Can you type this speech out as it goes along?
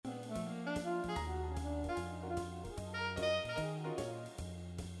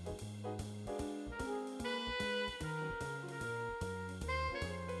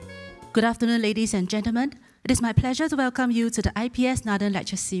Good afternoon, ladies and gentlemen. It is my pleasure to welcome you to the IPS-Nathan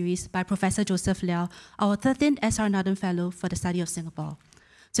Lecture Series by Professor Joseph Liow, our 13th S.R. Fellow for the Study of Singapore.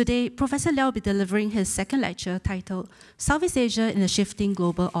 Today, Professor Liow will be delivering his second lecture titled Southeast Asia in a Shifting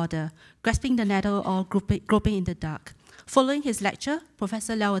Global Order, Grasping the Nettle or Groping in the Dark. Following his lecture,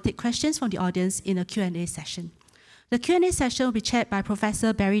 Professor Liow will take questions from the audience in a Q&A session. The Q&A session will be chaired by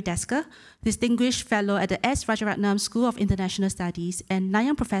Professor Barry Desker, Distinguished Fellow at the S. Rajaratnam School of International Studies and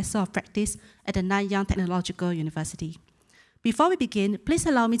Nanyang Professor of Practice at the Nanyang Technological University. Before we begin, please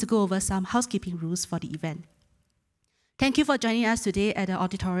allow me to go over some housekeeping rules for the event. Thank you for joining us today at the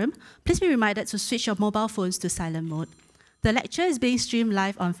auditorium. Please be reminded to switch your mobile phones to silent mode. The lecture is being streamed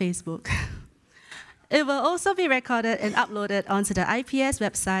live on Facebook. It will also be recorded and uploaded onto the IPS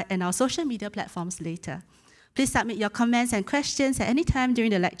website and our social media platforms later. Please submit your comments and questions at any time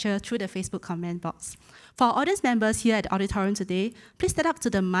during the lecture through the Facebook comment box. For our audience members here at the auditorium today, please step up to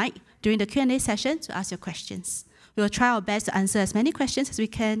the mic during the Q&A session to ask your questions. We will try our best to answer as many questions as we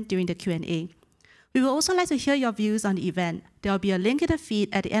can during the Q&A. We would also like to hear your views on the event. There will be a link in the feed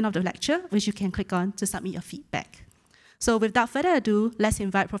at the end of the lecture, which you can click on to submit your feedback. So without further ado, let's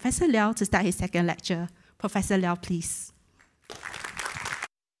invite Professor Liow to start his second lecture. Professor Liow, please.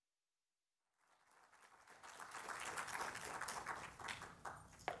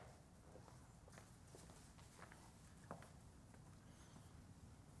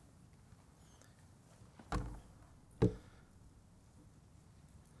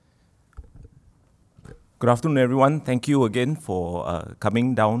 Good afternoon, everyone. Thank you again for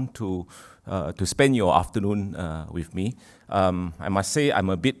coming down to spend your afternoon with me. I must say I'm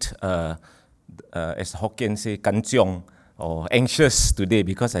a bit, as Hokkien say, kancheong, or anxious today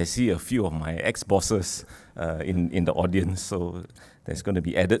because I see a few of my ex-bosses in the audience, so there's going to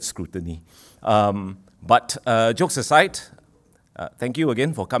be added scrutiny. But jokes aside, thank you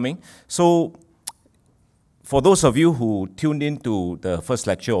again for coming. So, for those of you who tuned in to the first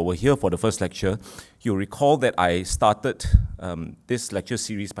lecture or were here for the first lecture, you'll recall that I started this lecture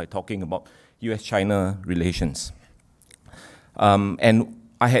series by talking about US-China relations. And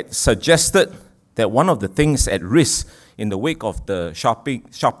I had suggested that one of the things at risk in the wake of the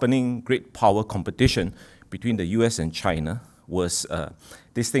sharpening great power competition between the US and China was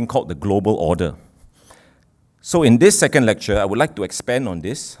this thing called the global order. So in this second lecture, I would like to expand on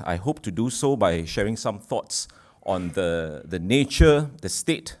this. I hope to do so by sharing some thoughts on the nature, the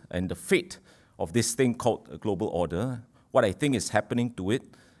state, and the fate of this thing called a global order, what I think is happening to it,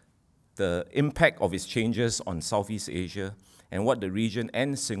 the impact of its changes on Southeast Asia, and what the region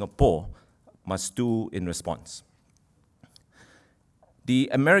and Singapore must do in response. The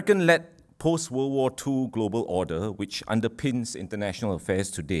American-led post-World War II global order, which underpins international affairs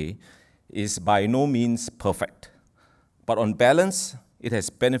today, is by no means perfect. But on balance, it has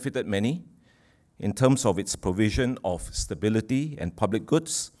benefited many in terms of its provision of stability and public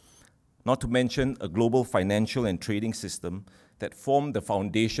goods, not to mention a global financial and trading system that formed the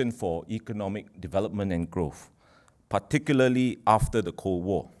foundation for economic development and growth, particularly after the Cold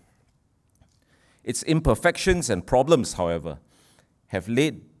War. Its imperfections and problems, however, have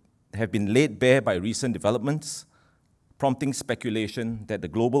been laid bare by recent developments, prompting speculation that the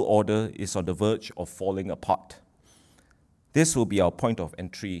global order is on the verge of falling apart. This will be our point of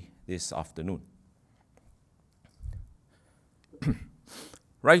entry this afternoon.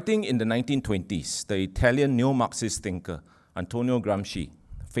 Writing in the 1920s, the Italian neo-Marxist thinker Antonio Gramsci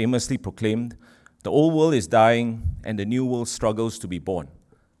famously proclaimed, "The old world is dying and the new world struggles to be born.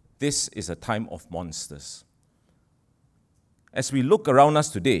 This is a time of monsters." As we look around us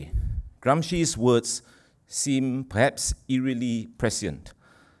today, Gramsci's words seem perhaps eerily prescient.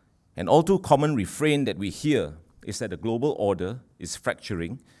 An all too common refrain that we hear is that the global order is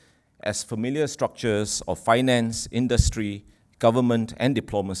fracturing as familiar structures of finance, industry, government, and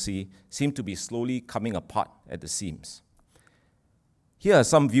diplomacy seem to be slowly coming apart at the seams. Here are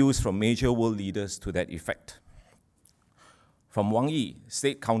some views from major world leaders to that effect. From Wang Yi,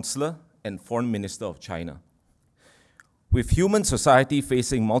 State Councillor and Foreign Minister of China. With human society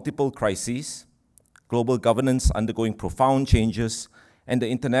facing multiple crises, global governance undergoing profound changes, and the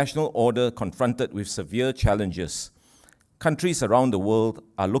international order confronted with severe challenges, countries around the world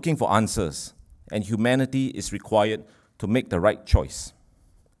are looking for answers, and humanity is required to make the right choice.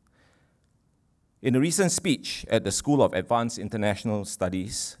 In a recent speech at the School of Advanced International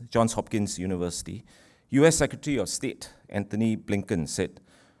Studies, Johns Hopkins University, US Secretary of State Antony Blinken said,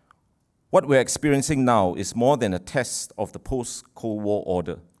 "What we're experiencing now is more than a test of the post-Cold War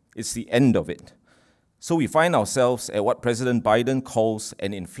order. It's the end of it. So we find ourselves at what President Biden calls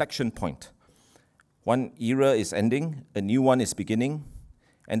an inflection point. One era is ending, a new one is beginning,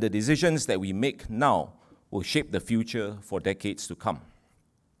 and the decisions that we make now will shape the future for decades to come.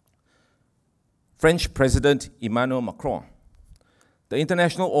 French President Emmanuel Macron: the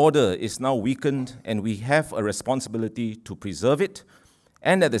international order is now weakened, and we have a responsibility to preserve it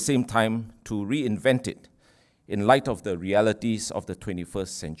and at the same time to reinvent it in light of the realities of the 21st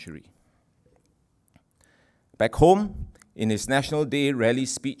century. Back home, in his National Day rally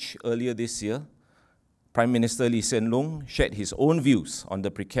speech earlier this year, Prime Minister Lee Hsien Loong shared his own views on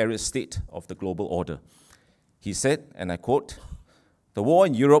the precarious state of the global order. He said, and I quote, "The war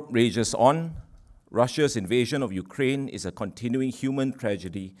in Europe rages on. Russia's invasion of Ukraine is a continuing human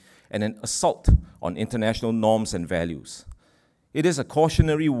tragedy and an assault on international norms and values. It is a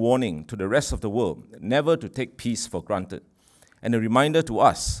cautionary warning to the rest of the world never to take peace for granted, and a reminder to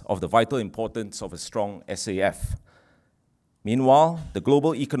us of the vital importance of a strong SAF. Meanwhile, the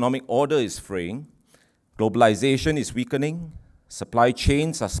global economic order is fraying, globalization is weakening, supply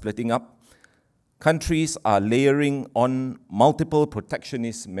chains are splitting up, countries are layering on multiple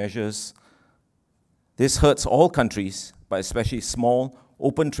protectionist measures. This hurts all countries, but especially small,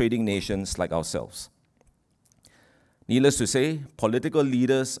 open trading nations like ourselves." Needless to say, political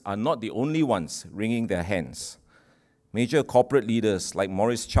leaders are not the only ones wringing their hands. Major corporate leaders like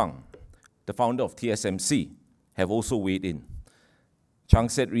Maurice Chung, the founder of TSMC, have also weighed in. Chung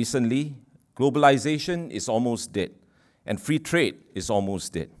said recently, "Globalization is almost dead, and free trade is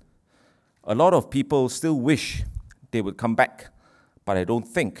almost dead. A lot of people still wish they would come back, but I don't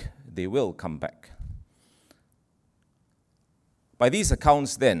think they will come back." By these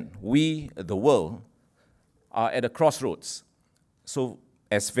accounts then, we, the world, are at a crossroads. So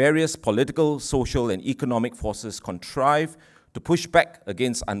as various political, social, and economic forces contrive to push back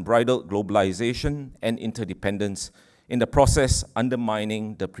against unbridled globalization and interdependence, in the process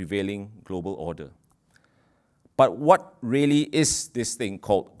undermining the prevailing global order. But what really is this thing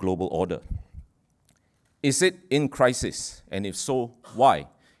called global order? Is it in crisis? And if so, why?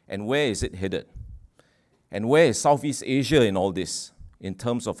 And where is it headed? And where is Southeast Asia in all this, in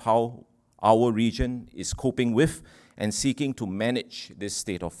terms of how our region is coping with and seeking to manage this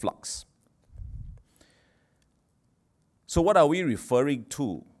state of flux? So what are we referring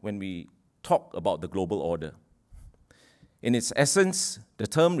to when we talk about the global order? In its essence, the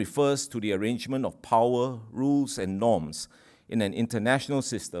term refers to the arrangement of power, rules, and norms in an international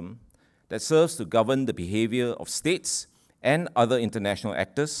system that serves to govern the behavior of states and other international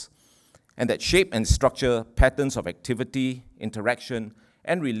actors, and that shape and structure patterns of activity, interaction,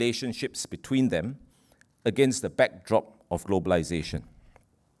 and relationships between them against the backdrop of globalization.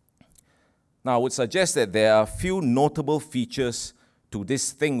 Now, I would suggest that there are a few notable features to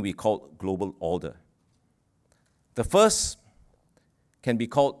this thing we call global order. The first can be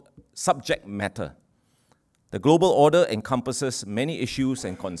called subject matter. The global order encompasses many issues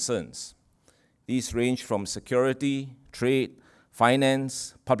and concerns. These range from security, trade,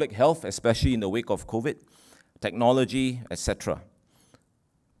 finance, public health, especially in the wake of COVID, technology, etc.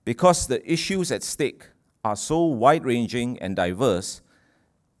 Because the issues at stake are so wide-ranging and diverse,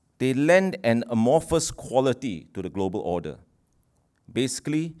 they lend an amorphous quality to the global order.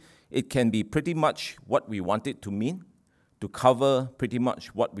 Basically, it can be pretty much what we want it to mean, to cover pretty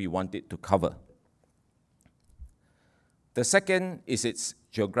much what we want it to cover. The second is its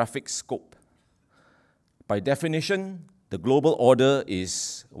geographic scope. By definition, the global order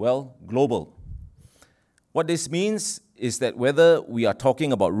is, well, global. What this means is that whether we are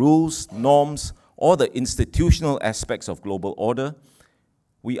talking about rules, norms, or the institutional aspects of global order,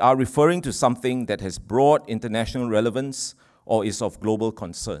 we are referring to something that has broad international relevance or is of global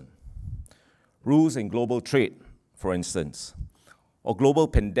concern. Rules in global trade, for instance, or global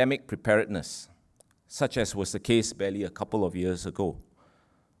pandemic preparedness, such as was the case barely a couple of years ago.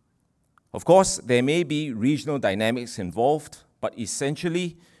 Of course, there may be regional dynamics involved, but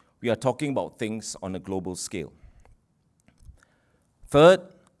essentially, we are talking about things on a global scale. Third,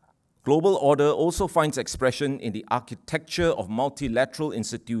 global order also finds expression in the architecture of multilateral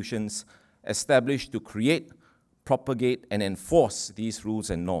institutions established to create, propagate, and enforce these rules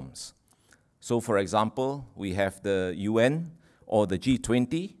and norms. So, for example, we have the UN or the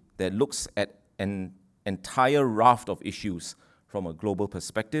G20 that looks at an entire raft of issues from a global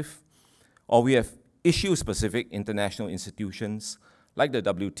perspective, or we have issue-specific international institutions like the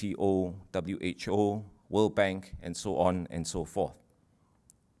WTO, WHO, World Bank, and so on and so forth.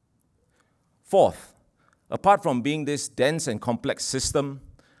 Fourth, apart from being this dense and complex system,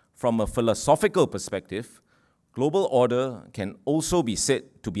 from a philosophical perspective, global order can also be said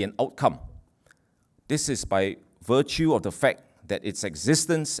to be an outcome. This is by virtue of the fact that its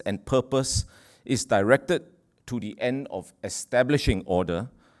existence and purpose is directed to the end of establishing order,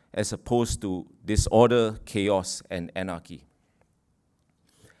 as opposed to disorder, chaos, and anarchy.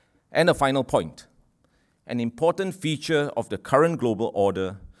 And a final point. An important feature of the current global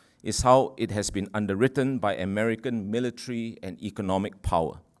order is how it has been underwritten by American military and economic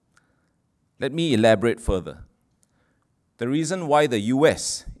power. Let me elaborate further. The reason why the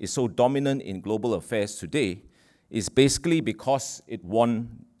US is so dominant in global affairs today is basically because it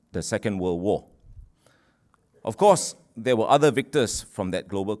won the Second World War. Of course, there were other victors from that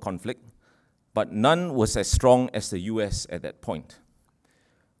global conflict, but none was as strong as the US at that point.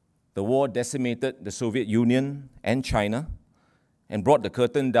 The war decimated the Soviet Union and China and brought the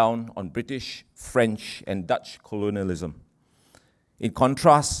curtain down on British, French, and Dutch colonialism. In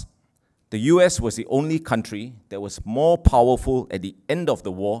contrast, the US was the only country that was more powerful at the end of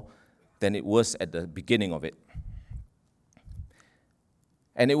the war than it was at the beginning of it.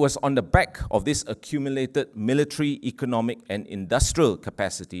 And it was on the back of this accumulated military, economic, and industrial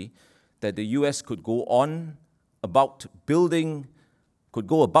capacity that the US could go about building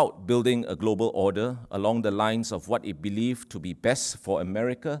a global order along the lines of what it believed to be best for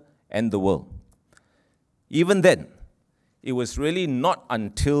America and the world. Even then, it was really not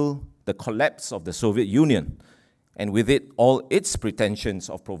until the collapse of the Soviet Union, and with it all its pretensions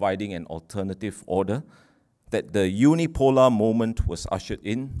of providing an alternative order, that the unipolar moment was ushered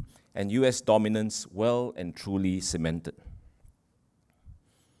in and US dominance well and truly cemented.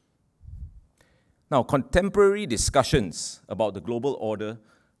 Now, contemporary discussions about the global order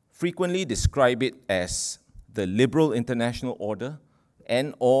frequently describe it as the liberal international order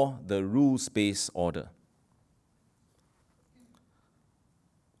and/or the rules-based order.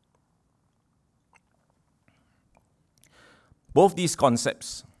 Both these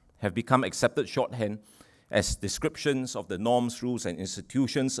concepts have become accepted shorthand as descriptions of the norms, rules, and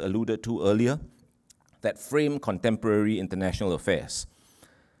institutions alluded to earlier that frame contemporary international affairs.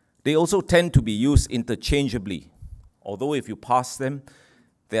 They also tend to be used interchangeably, although if you parse them,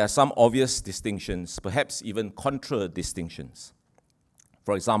 there are some obvious distinctions, perhaps even contra-distinctions.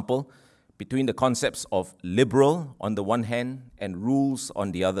 For example, between the concepts of liberal on the one hand and rules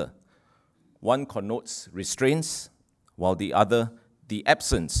on the other. One connotes restraints, while the other, the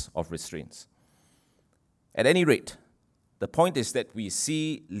absence of restraints. At any rate, the point is that we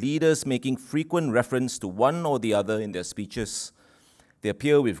see leaders making frequent reference to one or the other in their speeches. They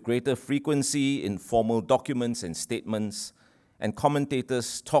appear with greater frequency in formal documents and statements, and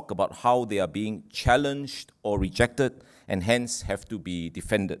commentators talk about how they are being challenged or rejected and hence have to be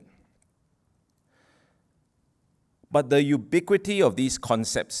defended. But the ubiquity of these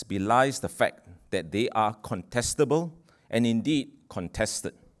concepts belies the fact that they are contestable and indeed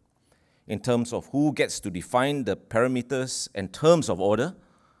contested in terms of who gets to define the parameters and terms of order,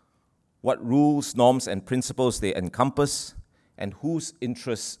 what rules, norms, and principles they encompass, and whose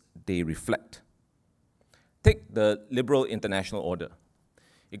interests they reflect. Take the liberal international order.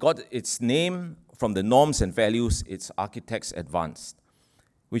 It got its name from the norms and values its architects advanced,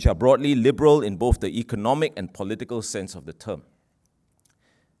 which are broadly liberal in both the economic and political sense of the term.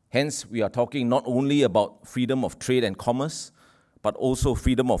 Hence, we are talking not only about freedom of trade and commerce, but also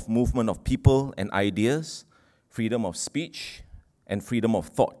freedom of movement of people and ideas, freedom of speech, and freedom of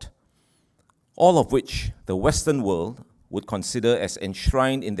thought, all of which the Western world would consider as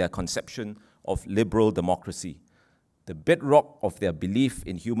enshrined in their conception of liberal democracy, the bedrock of their belief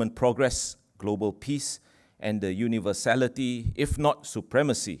in human progress, global peace, and the universality, if not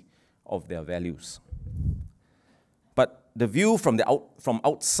supremacy, of their values. But the view from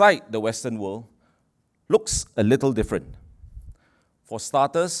outside the Western world looks a little different. For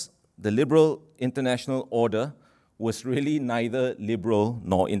starters, the liberal international order was really neither liberal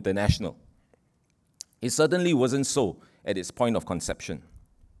nor international. It certainly wasn't so at its point of conception.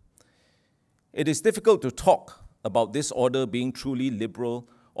 It is difficult to talk about this order being truly liberal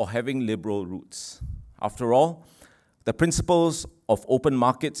or having liberal roots. After all, the principles of open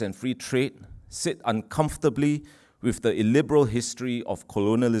markets and free trade sit uncomfortably with the illiberal history of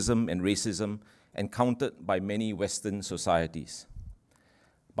colonialism and racism encountered by many Western societies.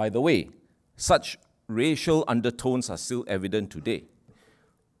 By the way, such racial undertones are still evident today.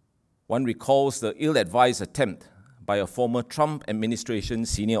 One recalls the ill-advised attempt by a former Trump administration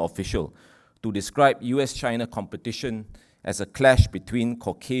senior official to describe US-China competition as a clash between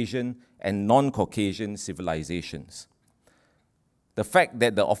Caucasian and non-Caucasian civilizations. The fact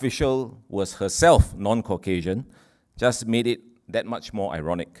that the official was herself non-Caucasian just made it that much more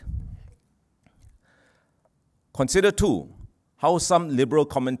ironic. Consider, too, how some liberal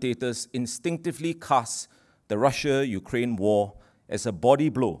commentators instinctively cast the Russia-Ukraine war as a body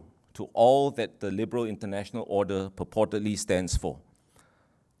blow to all that the liberal international order purportedly stands for.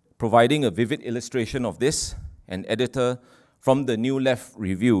 Providing a vivid illustration of this, an editor from the New Left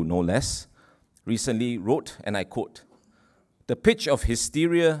Review, no less, recently wrote, and I quote, "The pitch of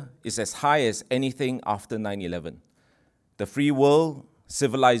hysteria is as high as anything after 9/11. The free world,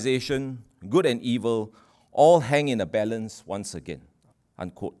 civilization, good and evil, all hang in a balance once again,"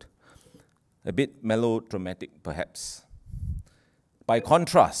 unquote. A bit melodramatic, perhaps. By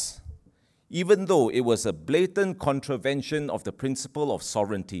contrast, even though it was a blatant contravention of the principle of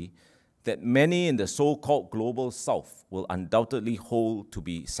sovereignty that many in the so-called global South will undoubtedly hold to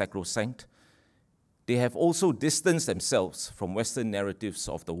be sacrosanct, they have also distanced themselves from Western narratives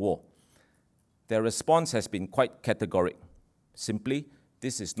of the war. Their response has been quite categoric. Simply,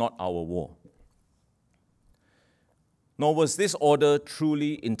 this is not our war. Nor was this order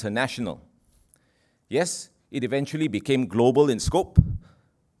truly international. Yes, it eventually became global in scope,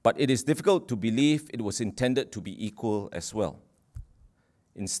 but it is difficult to believe it was intended to be equal as well.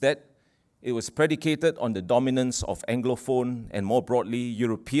 Instead, it was predicated on the dominance of Anglophone and more broadly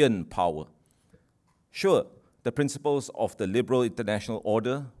European power. Sure, the principles of the liberal international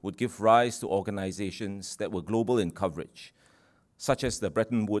order would give rise to organizations that were global in coverage, such as the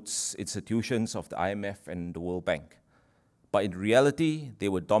Bretton Woods institutions of the IMF and the World Bank. But in reality, they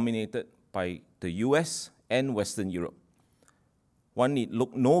were dominated by the US and Western Europe. One need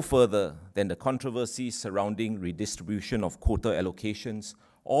look no further than the controversies surrounding redistribution of quota allocations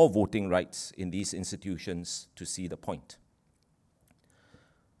or voting rights in these institutions to see the point.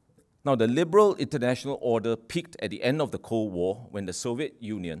 Now, the liberal international order peaked at the end of the Cold War when the Soviet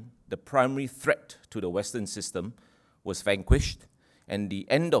Union, the primary threat to the Western system, was vanquished and the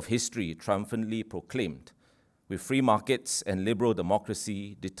end of history triumphantly proclaimed, with free markets and liberal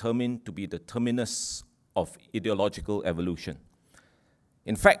democracy determined to be the terminus of ideological evolution.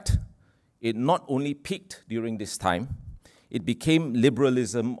 In fact, it not only peaked during this time, it became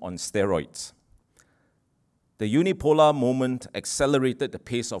liberalism on steroids. The unipolar moment accelerated the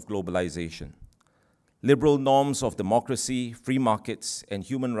pace of globalization. Liberal norms of democracy, free markets, and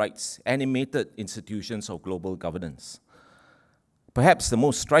human rights animated institutions of global governance. Perhaps the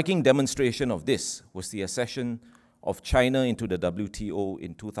most striking demonstration of this was the accession of China into the WTO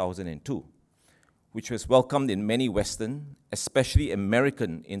in 2002, which was welcomed in many Western, especially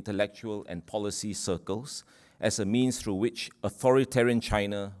American intellectual and policy circles as a means through which authoritarian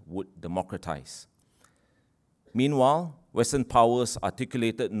China would democratize. Meanwhile, Western powers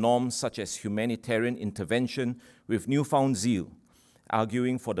articulated norms such as humanitarian intervention with newfound zeal,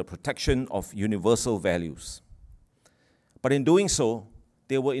 arguing for the protection of universal values. But in doing so,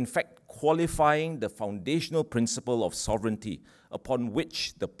 they were in fact qualifying the foundational principle of sovereignty upon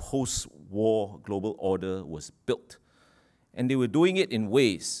which the post-war global order was built. And they were doing it in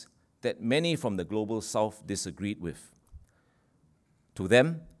ways that many from the global South disagreed with. To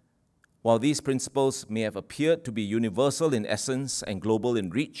them, while these principles may have appeared to be universal in essence and global in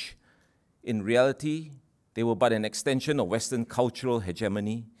reach, in reality, they were but an extension of Western cultural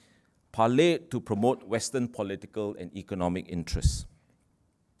hegemony, parlayed to promote Western political and economic interests.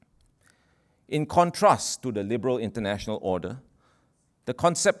 In contrast to the liberal international order, the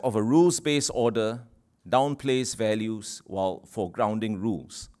concept of a rules-based order downplays values while foregrounding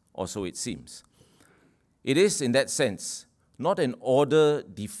rules, or so it seems. It is, in that sense, not an order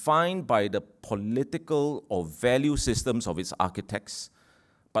defined by the political or value systems of its architects,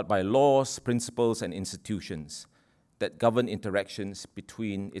 but by laws, principles, and institutions that govern interactions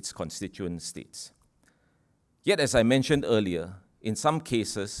between its constituent states. Yet, as I mentioned earlier, in some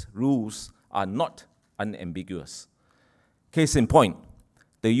cases, rules are not unambiguous. Case in point,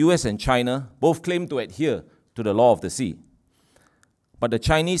 the US and China both claim to adhere to the law of the sea. But the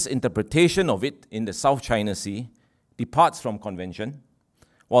Chinese interpretation of it in the South China Sea departs from convention,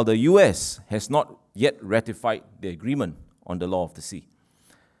 while the US has not yet ratified the agreement on the law of the sea.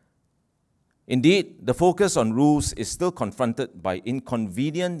 Indeed, the focus on rules is still confronted by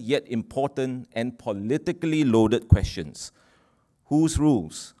inconvenient yet important and politically loaded questions. Whose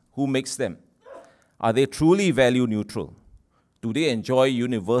rules? Who makes them? Are they truly value neutral? Do they enjoy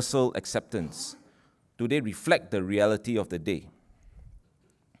universal acceptance? Do they reflect the reality of the day?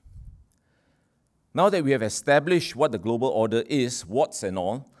 Now that we have established what the global order is, warts and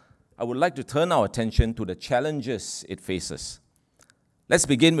all, I would like to turn our attention to the challenges it faces. Let's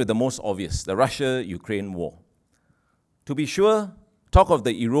begin with the most obvious, the Russia-Ukraine war. To be sure, talk of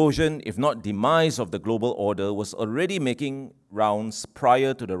the erosion, if not demise, of the global order was already making rounds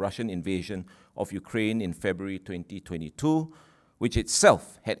prior to the Russian invasion of Ukraine in February 2022, which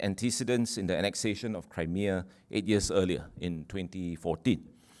itself had antecedents in the annexation of Crimea 8 years earlier in 2014.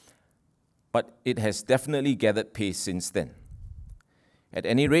 But it has definitely gathered pace since then. At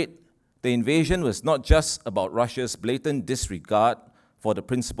any rate, the invasion was not just about Russia's blatant disregard for the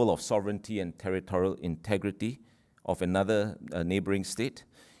principle of sovereignty and territorial integrity of another neighboring state.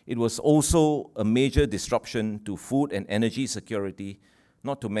 It was also a major disruption to food and energy security,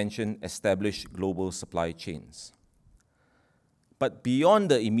 not to mention established global supply chains. But beyond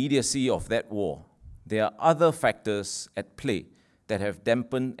the immediacy of that war, there are other factors at play that have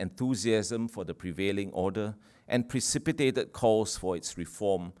dampened enthusiasm for the prevailing order and precipitated calls for its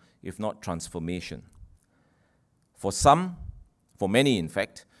reform, if not transformation. For some, for many in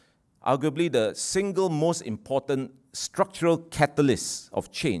fact, arguably the single most important structural catalyst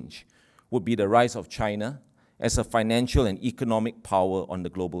of change would be the rise of China as a financial and economic power on the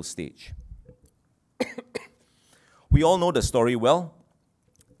global stage. We all know the story well.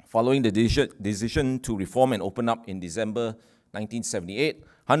 Following the decision to reform and open up in December 1978,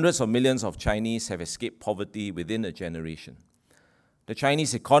 hundreds of millions of Chinese have escaped poverty within a generation. The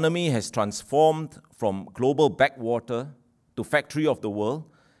Chinese economy has transformed from global backwater to factory of the world,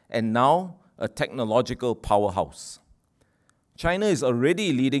 and now a technological powerhouse. China is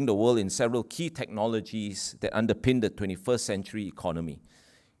already leading the world in several key technologies that underpin the 21st century economy: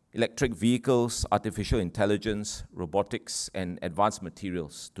 electric vehicles, artificial intelligence, robotics, and advanced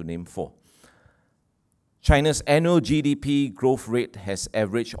materials, to name four. China's annual GDP growth rate has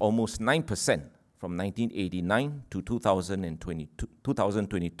averaged almost 9% from 1989 to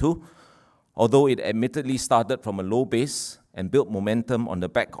 2022, although it admittedly started from a low base and built momentum on the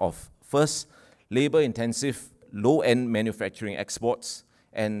back of, first, labor-intensive, low-end manufacturing exports,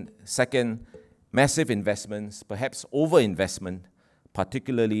 and second, massive investments, perhaps over-investment,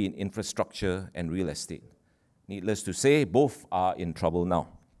 particularly in infrastructure and real estate. Needless to say, both are in trouble now.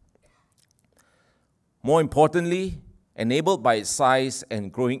 More importantly, enabled by its size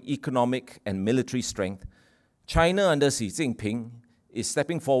and growing economic and military strength, China under Xi Jinping is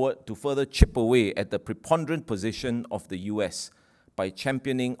stepping forward to further chip away at the preponderant position of the US by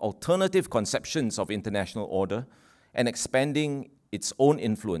championing alternative conceptions of international order and expanding its own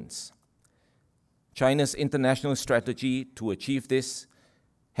influence. China's international strategy to achieve this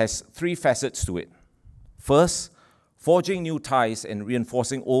has three facets to it. First, forging new ties and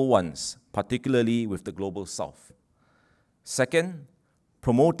reinforcing old ones, particularly with the global South. Second,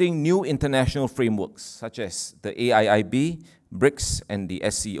 promoting new international frameworks such as the AIIB, BRICS, and the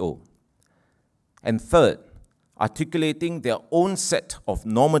SCO. And third, articulating their own set of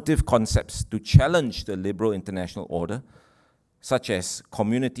normative concepts to challenge the liberal international order, such as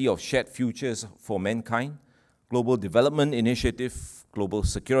Community of Shared Futures for Mankind, Global Development Initiative, Global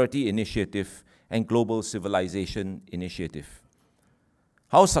Security Initiative, and Global Civilization Initiative.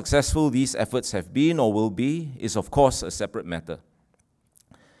 How successful these efforts have been or will be is, of course, a separate matter.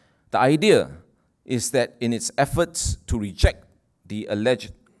 The idea is that in its efforts to reject the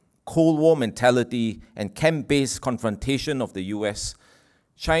alleged Cold War mentality and camp-based confrontation of the US,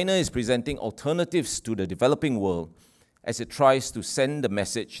 China is presenting alternatives to the developing world as it tries to send the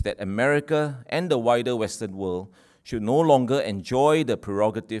message that America and the wider Western world should no longer enjoy the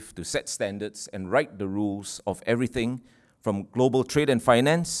prerogative to set standards and write the rules of everything from global trade and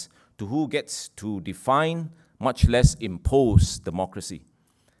finance to who gets to define, much less impose, democracy.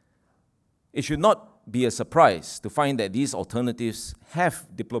 It should not be a surprise to find that these alternatives have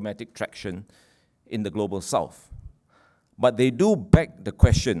diplomatic traction in the global South. But they do beg the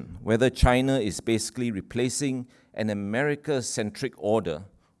question whether China is basically replacing an America-centric order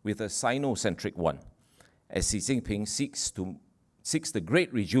with a Sino-centric one, as Xi Jinping seeks the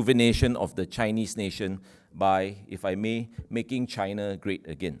great rejuvenation of the Chinese nation by, if I may, making China great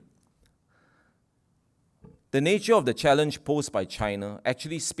again. The nature of the challenge posed by China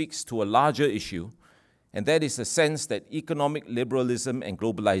actually speaks to a larger issue, and that is the sense that economic liberalism and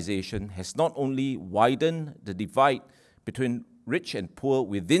globalization has not only widened the divide between rich and poor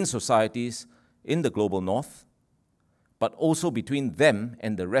within societies in the global north, but also between them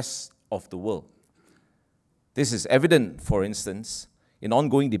and the rest of the world. This is evident, for instance, in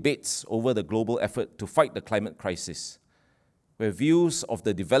ongoing debates over the global effort to fight the climate crisis, where views of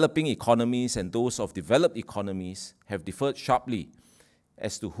the developing economies and those of developed economies have differed sharply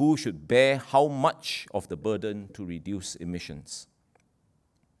as to who should bear how much of the burden to reduce emissions.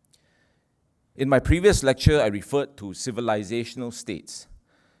 In my previous lecture, I referred to civilizational states.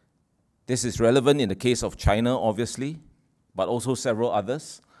 This is relevant in the case of China, obviously, but also several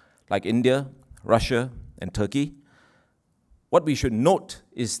others, like India, Russia, and Turkey. What we should note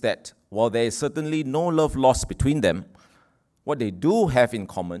is that while there is certainly no love lost between them, what they do have in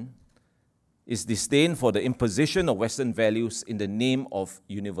common is disdain for the imposition of Western values in the name of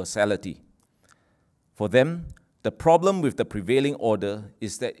universality. For them, The problem with the prevailing order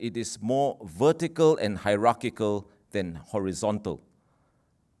is that it is more vertical and hierarchical than horizontal,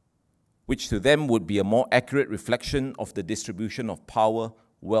 which to them would be a more accurate reflection of the distribution of power,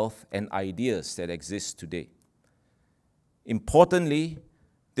 wealth, and ideas that exist today. Importantly,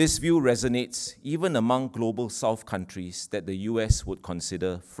 this view resonates even among global South countries that the US would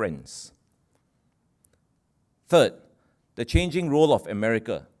consider friends. Third, the changing role of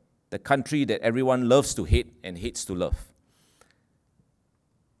America, the country that everyone loves to hate and hates to love.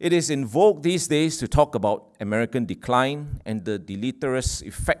 It is in vogue these days to talk about American decline and the deleterious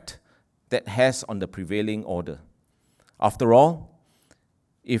effect that has on the prevailing order. After all,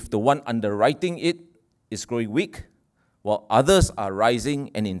 if the one underwriting it is growing weak, while others are rising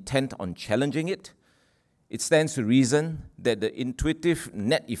and intent on challenging it, it stands to reason that the intuitive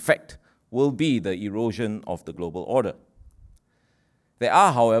net effect will be the erosion of the global order. There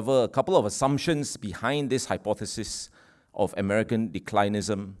are, however, a couple of assumptions behind this hypothesis of American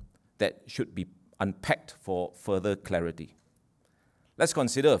declinism that should be unpacked for further clarity. Let's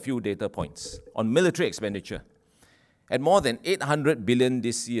consider a few data points. On military expenditure, at more than $800 billion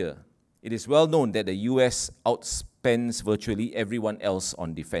this year, it is well known that the US outspends virtually everyone else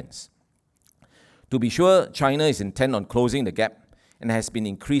on defense. To be sure, China is intent on closing the gap and has been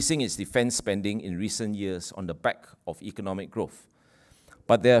increasing its defense spending in recent years on the back of economic growth.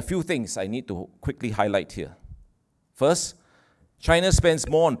 But there are a few things I need to quickly highlight here. First, China spends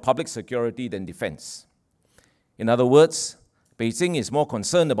more on public security than defense. In other words, Beijing is more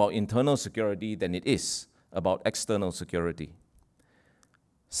concerned about internal security than it is about external security.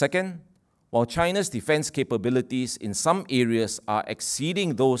 Second, while China's defense capabilities in some areas are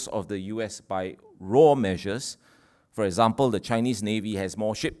exceeding those of the US by raw measures, for example, the Chinese Navy has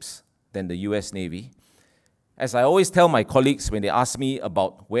more ships than the US Navy, as I always tell my colleagues when they ask me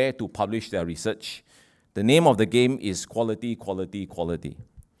about where to publish their research, the name of the game is quality, quality, quality.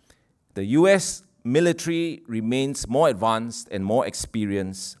 The US military remains more advanced and more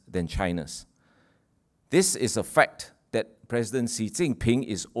experienced than China's. This is a fact that President Xi Jinping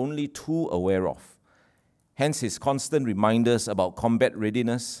is only too aware of. Hence his constant reminders about combat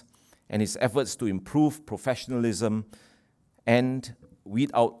readiness and his efforts to improve professionalism and weed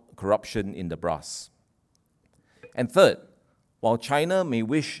out corruption in the brass. And third, while China may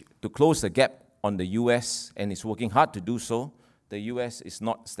wish to close the gap on the US and is working hard to do so, the US is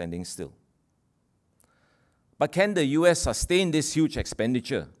not standing still. But can the US sustain this huge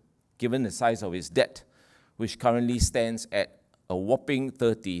expenditure, given the size of its debt, which currently stands at a whopping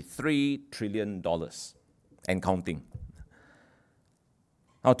 $33 trillion and counting?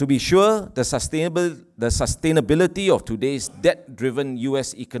 Now, to be sure, the sustainability of today's debt-driven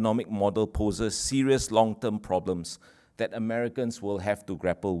US economic model poses serious long-term problems that Americans will have to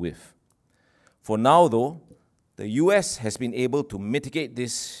grapple with. For now, though, the US has been able to mitigate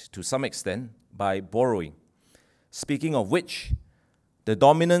this to some extent by borrowing. Speaking of which, the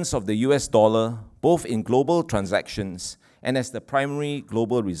dominance of the US dollar, both in global transactions and as the primary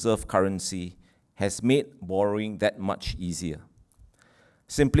global reserve currency, has made borrowing that much easier.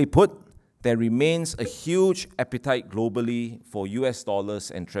 Simply put, there remains a huge appetite globally for US dollars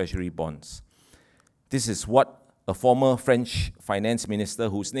and treasury bonds. This is what a former French finance minister,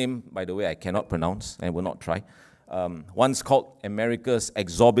 whose name, by the way, I cannot pronounce and will not try, once called America's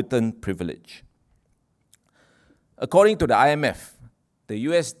exorbitant privilege. According to the IMF, the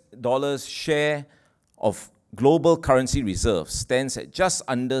US dollar's share of global currency reserves stands at just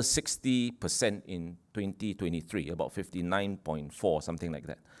under 60% in 2023, about 59.4, something like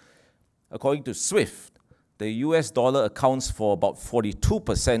that. According to SWIFT, the US dollar accounts for about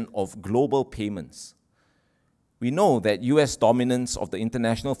 42% of global payments. We know that US dominance of the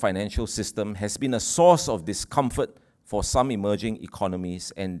international financial system has been a source of discomfort for some emerging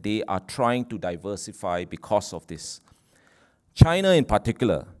economies, and they are trying to diversify because of this. China, in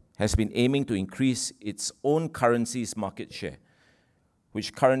particular, has been aiming to increase its own currency's market share,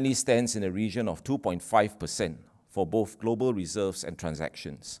 which currently stands in a region of 2.5% for both global reserves and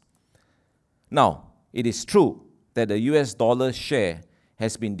transactions. Now, it is true that the US dollar share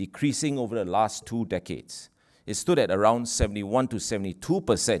has been decreasing over the last 2 decades. It stood at around 71 to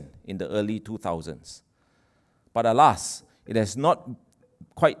 72% in the early 2000s. But alas, it has not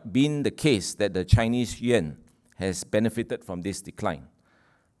quite been the case that the Chinese yuan has benefited from this decline.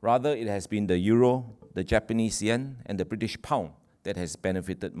 Rather, it has been the euro, the Japanese yen, and the British pound that has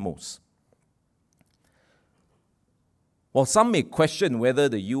benefited most. While some may question whether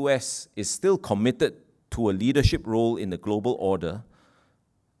the US is still committed to a leadership role in the global order,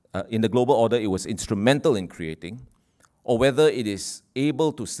 it was instrumental in creating, or whether it is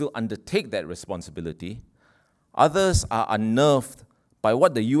able to still undertake that responsibility, Others are unnerved by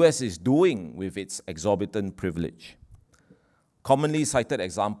what the US is doing with its exorbitant privilege. Commonly cited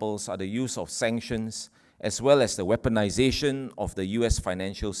examples are the use of sanctions, as well as the weaponization of the US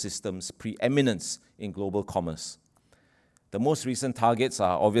financial system's preeminence in global commerce. The most recent targets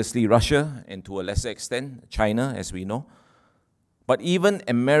are obviously Russia and, to a lesser extent, China, as we know. But even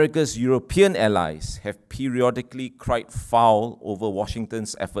America's European allies have periodically cried foul over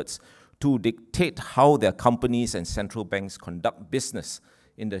Washington's efforts to dictate how their companies and central banks conduct business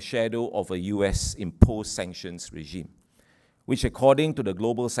in the shadow of a US-imposed sanctions regime, which, according to the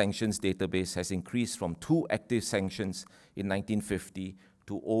Global Sanctions Database, has increased from 2 active sanctions in 1950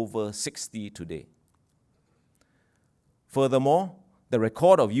 to over 60 today. Furthermore, the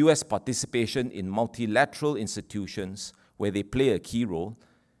record of US participation in multilateral institutions where they play a key role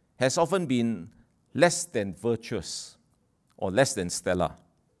has often been less than virtuous or less than stellar.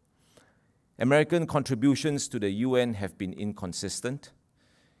 American contributions to the UN have been inconsistent.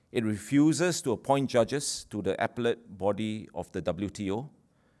 It refuses to appoint judges to the appellate body of the WTO,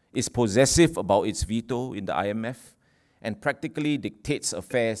 is possessive about its veto in the IMF, and practically dictates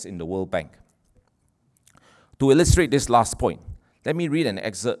affairs in the World Bank. To illustrate this last point, let me read an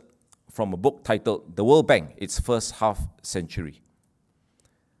excerpt from a book titled The World Bank, Its First Half Century.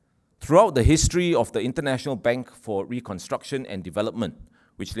 Throughout the history of the International Bank for Reconstruction and Development,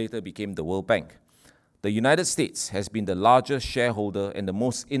 which later became the World Bank, the United States has been the largest shareholder and the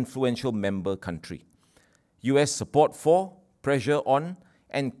most influential member country. US support for, pressure on,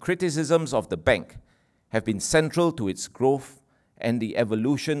 and criticisms of the bank have been central to its growth and the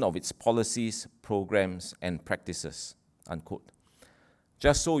evolution of its policies, programs, and practices, unquote.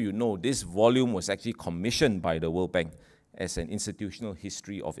 Just so you know, this volume was actually commissioned by the World Bank as an institutional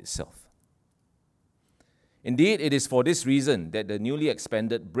history of itself. Indeed, it is for this reason that the newly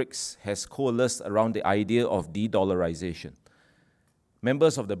expanded BRICS has coalesced around the idea of de-dollarization.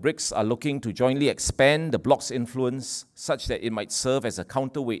 Members of the BRICS are looking to jointly expand the bloc's influence such that it might serve as a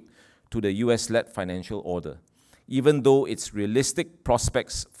counterweight to the US-led financial order, even though its realistic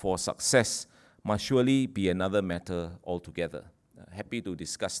prospects for success must surely be another matter altogether. Happy to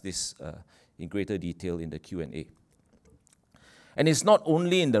discuss this in greater detail in the Q&A. And it's not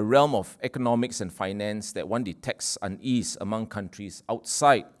only in the realm of economics and finance that one detects unease among countries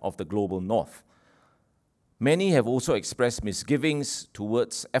outside of the global north. Many have also expressed misgivings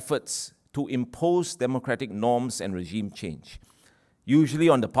towards efforts to impose democratic norms and regime change, usually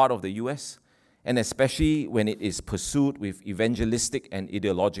on the part of the US, and especially when it is pursued with evangelistic and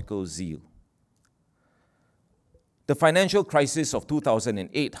ideological zeal. The financial crisis of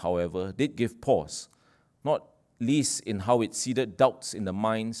 2008, however, did give pause, not least in how it seeded doubts in the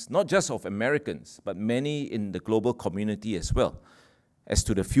minds, not just of Americans, but many in the global community as well, as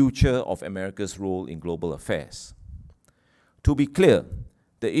to the future of America's role in global affairs. To be clear,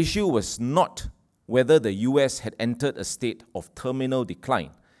 the issue was not whether the US had entered a state of terminal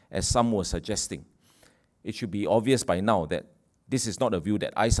decline, as some were suggesting. It should be obvious by now that this is not a view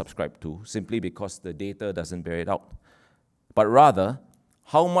that I subscribe to, simply because the data doesn't bear it out, but rather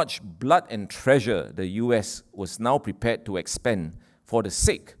how much blood and treasure the US was now prepared to expend for the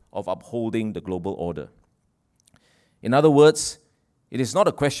sake of upholding the global order. In other words, it is not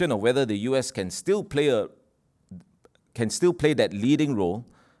a question of whether the US can still play that leading role,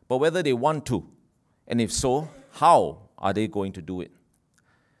 but whether they want to, and if so, how are they going to do it?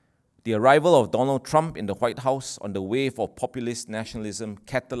 The arrival of Donald Trump in the White House on the wave of populist nationalism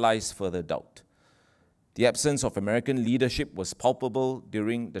catalyzed further doubt. The absence of American leadership was palpable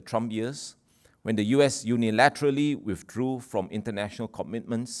during the Trump years, when the US unilaterally withdrew from international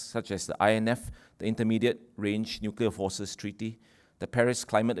commitments such as the INF, the Intermediate Range Nuclear Forces Treaty, the Paris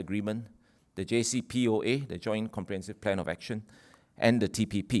Climate Agreement, the JCPOA, the Joint Comprehensive Plan of Action, and the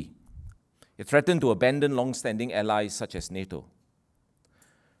TPP. It threatened to abandon long-standing allies such as NATO.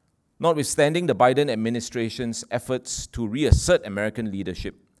 Notwithstanding the Biden administration's efforts to reassert American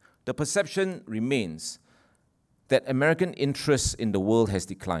leadership, the perception remains that American interest in the world has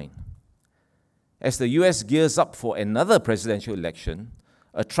declined. As the US gears up for another presidential election,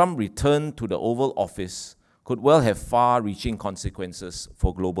 a Trump return to the Oval Office could well have far-reaching consequences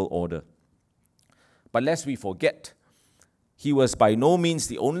for global order. But lest we forget, he was by no means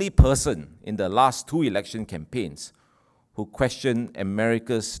the only person in the last 2 election campaigns who questioned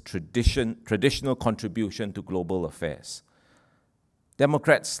America's traditional contribution to global affairs.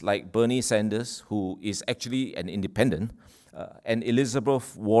 Democrats like Bernie Sanders, who is actually an independent, and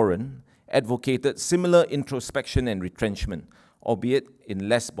Elizabeth Warren advocated similar introspection and retrenchment, albeit in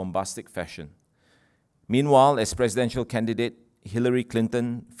less bombastic fashion. Meanwhile, as presidential candidate, Hillary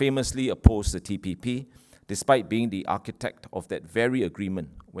Clinton famously opposed the TPP, despite being the architect of that very agreement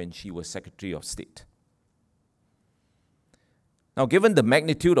when she was Secretary of State. Now, given the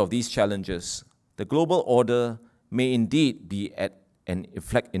magnitude of these challenges, the global order may indeed be at an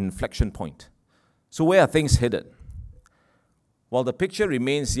inflection point. So where are things headed? While the picture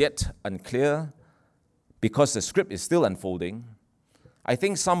remains yet unclear because the script is still unfolding, I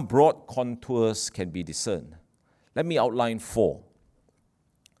think some broad contours can be discerned. Let me outline 4.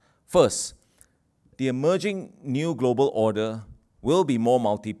 First, the emerging new global order will be more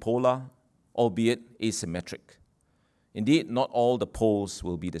multipolar, albeit asymmetric. Indeed, not all the poles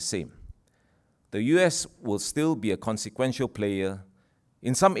will be the same. The US will still be a consequential player,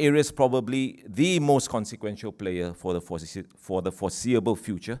 in some areas probably the most consequential player for the foreseeable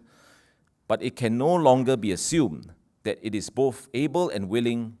future, but it can no longer be assumed that it is both able and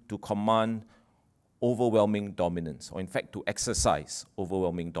willing to command overwhelming dominance, or in fact to exercise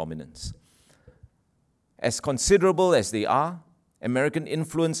overwhelming dominance. As considerable as they are, American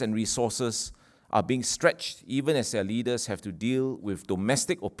influence and resources are being stretched even as their leaders have to deal with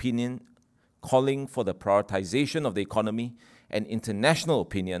domestic opinion calling for the prioritization of the economy and international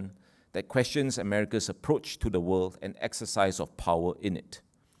opinion that questions America's approach to the world and exercise of power in it.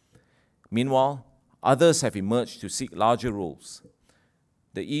 Meanwhile, others have emerged to seek larger roles.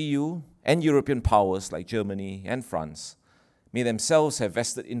 The EU and European powers like Germany and France may themselves have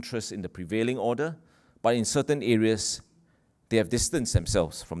vested interests in the prevailing order, but in certain areas, they have distanced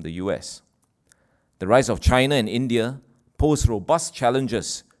themselves from the US. The rise of China and India pose robust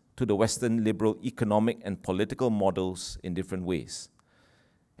challenges to the Western liberal economic and political models in different ways.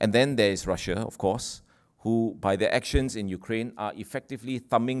 And then there is Russia, of course, who, by their actions in Ukraine, are effectively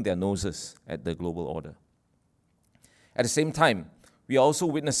thumbing their noses at the global order. At the same time, we are also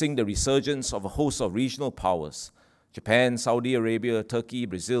witnessing the resurgence of a host of regional powers. Japan, Saudi Arabia, Turkey,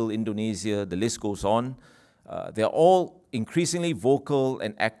 Brazil, Indonesia, the list goes on. They are all increasingly vocal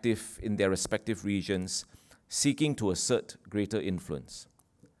and active in their respective regions, seeking to assert greater influence.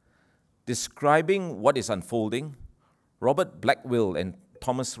 Describing what is unfolding, Robert Blackwell and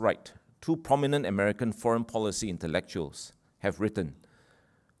Thomas Wright, 2 prominent American foreign policy intellectuals, have written,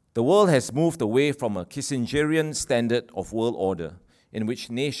 "The world has moved away from a Kissingerian standard of world order in which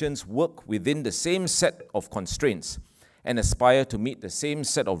nations work within the same set of constraints and aspire to meet the same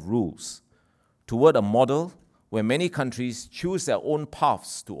set of rules, toward a model where many countries choose their own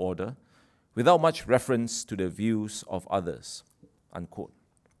paths to order without much reference to the views of others." Unquote.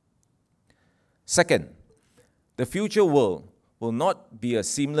 Second, the future world will not be a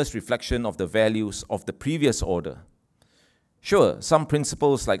seamless reflection of the values of the previous order. Sure, some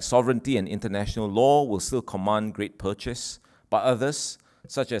principles like sovereignty and international law will still command great purchase, but others,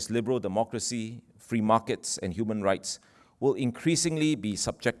 such as liberal democracy, free markets, and human rights, will increasingly be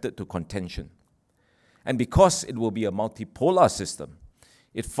subjected to contention. And because it will be a multipolar system,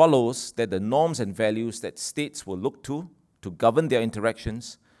 it follows that the norms and values that states will look to govern their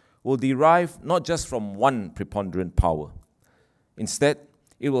interactions will derive not just from one preponderant power. Instead,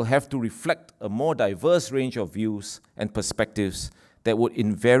 it will have to reflect a more diverse range of views and perspectives that would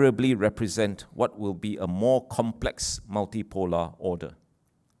invariably represent what will be a more complex multipolar order.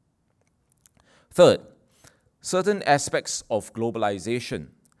 Third, certain aspects of globalization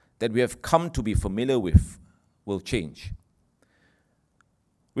that we have come to be familiar with will change.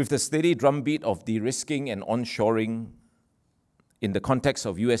 With the steady drumbeat of de-risking and onshoring in the context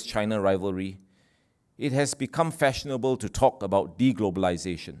of US-China rivalry, it has become fashionable to talk about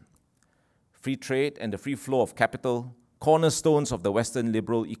deglobalization. Free trade and the free flow of capital, cornerstones of the Western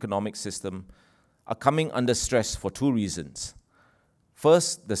liberal economic system, are coming under stress for 2 reasons.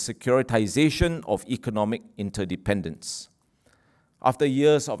 First, the securitization of economic interdependence. After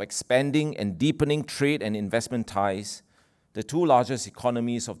years of expanding and deepening trade and investment ties, the 2 largest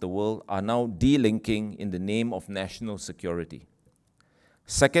economies of the world are now delinking in the name of national security.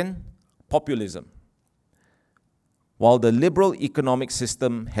 Second, populism. While the liberal economic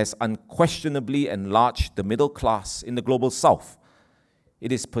system has unquestionably enlarged the middle class in the global south,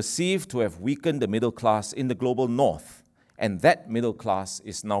 it is perceived to have weakened the middle class in the global north, and that middle class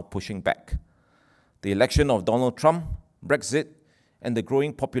is now pushing back. The election of Donald Trump, Brexit, and the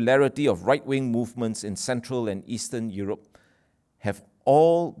growing popularity of right-wing movements in Central and Eastern Europe have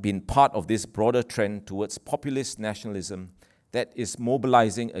all been part of this broader trend towards populist nationalism that is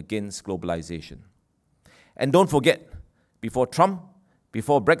mobilizing against globalization. And don't forget, before Trump,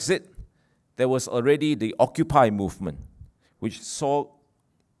 before Brexit, there was already the Occupy movement, which saw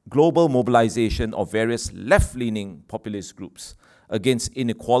global mobilization of various left-leaning populist groups against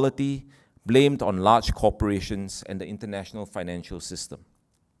inequality blamed on large corporations and the international financial system.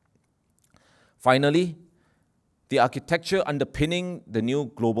 Finally, The architecture underpinning the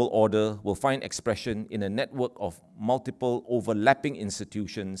new global order will find expression in a network of multiple overlapping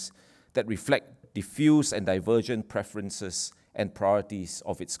institutions that reflect diffuse and divergent preferences and priorities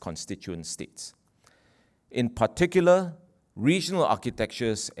of its constituent states. In particular, regional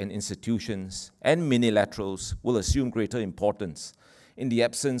architectures and institutions and minilaterals will assume greater importance in the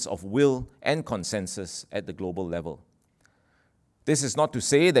absence of will and consensus at the global level. This is not to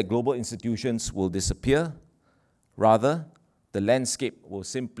say that global institutions will disappear. Rather, the landscape will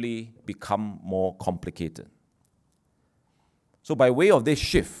simply become more complicated. So by way of this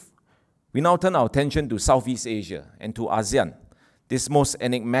shift, we now turn our attention to Southeast Asia and to ASEAN, this most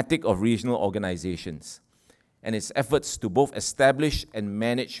enigmatic of regional organizations, and its efforts to both establish and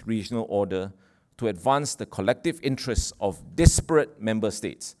manage regional order to advance the collective interests of disparate member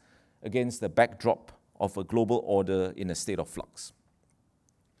states against the backdrop of a global order in a state of flux.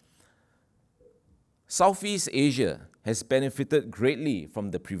 Southeast Asia has benefited greatly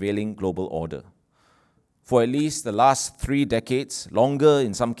from the prevailing global order. For at least the last 3 decades, longer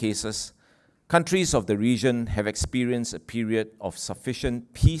in some cases, countries of the region have experienced a period of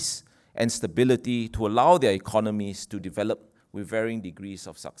sufficient peace and stability to allow their economies to develop with varying degrees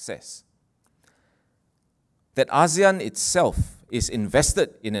of success. That ASEAN itself is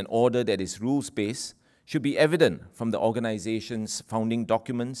invested in an order that is rules-based should be evident from the organization's founding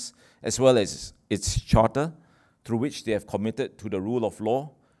documents as well as its charter, through which they have committed to the rule of law,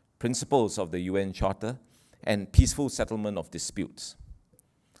 principles of the UN Charter, and peaceful settlement of disputes.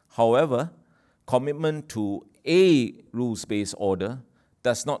 However, commitment to a rules-based order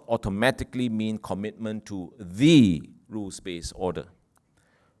does not automatically mean commitment to the rules-based order.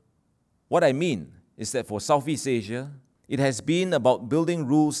 What I mean is that for Southeast Asia, it has been about building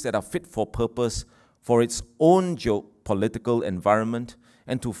rules that are fit for purpose for its own geopolitical environment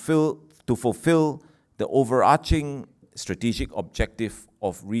and to fulfill the overarching strategic objective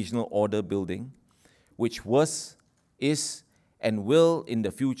of regional order building, which was, is, and will in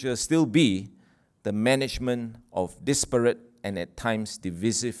the future still be the management of disparate and at times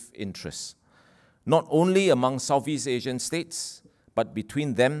divisive interests, not only among Southeast Asian states, but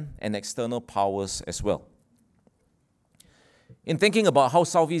between them and external powers as well. In thinking about how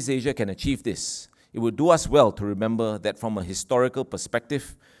Southeast Asia can achieve this, it would do us well to remember that from a historical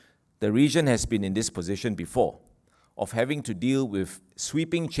perspective, the region has been in this position before, of having to deal with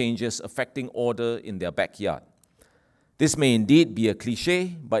sweeping changes affecting order in their backyard. This may indeed be a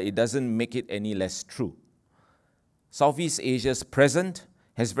cliché, but it doesn't make it any less true. Southeast Asia's present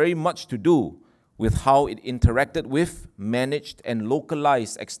has very much to do with how it interacted with, managed, and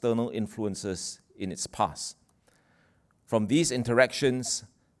localized external influences in its past. From these interactions,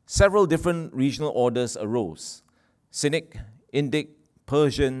 several different regional orders arose: Sinic, Indic,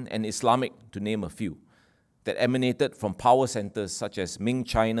 Persian, and Islamic, to name a few, that emanated from power centers such as Ming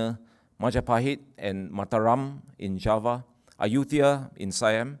China, Majapahit and Mataram in Java, Ayutthaya in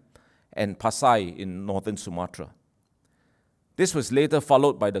Siam, and Pasai in northern Sumatra. This was later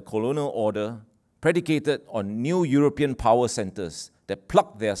followed by the colonial order, predicated on new European power centers that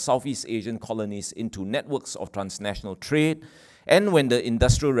plugged their Southeast Asian colonies into networks of transnational trade, and when the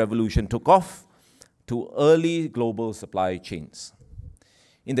Industrial Revolution took off, to early global supply chains.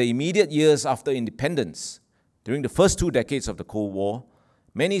 In the immediate years after independence, during the first 2 decades of the Cold War,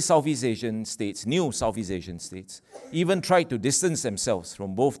 many Southeast Asian states, new Southeast Asian states, even tried to distance themselves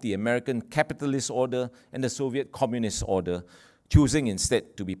from both the American capitalist order and the Soviet communist order, choosing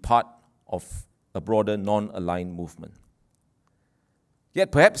instead to be part of a broader non-aligned movement.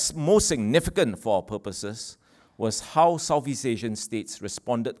 Yet perhaps most significant for our purposes was how Southeast Asian states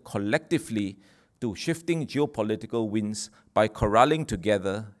responded collectively to shifting geopolitical winds by corralling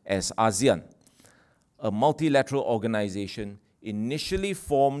together as ASEAN, a multilateral organization initially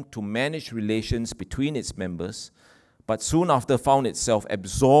formed to manage relations between its members, but soon after found itself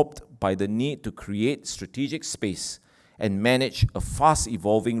absorbed by the need to create strategic space and manage a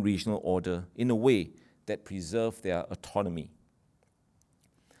fast-evolving regional order in a way that preserved their autonomy.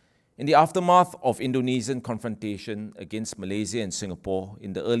 In the aftermath of Indonesian confrontation against Malaysia and Singapore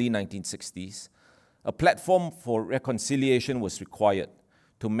in the early 1960s, a platform for reconciliation was required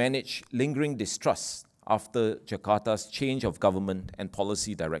to manage lingering distrust after Jakarta's change of government and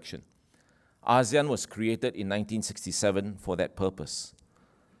policy direction. ASEAN was created in 1967 for that purpose.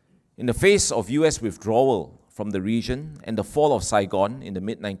 In the face of US withdrawal from the region and the fall of Saigon in the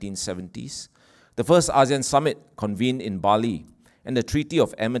mid-1970s, the first ASEAN summit convened in Bali, and the Treaty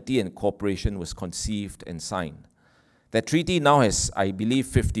of Amity and Cooperation was conceived and signed. That treaty now has, I believe,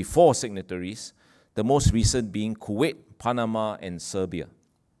 54 signatories, the most recent being Kuwait, Panama, and Serbia.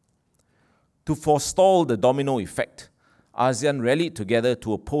 To forestall the domino effect, ASEAN rallied together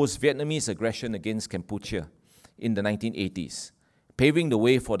to oppose Vietnamese aggression against Cambodia in the 1980s, paving the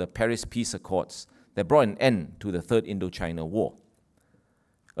way for the Paris Peace Accords that brought an end to the Third Indochina War.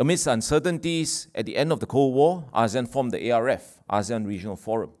 Amidst uncertainties at the end of the Cold War, ASEAN formed the ARF, ASEAN Regional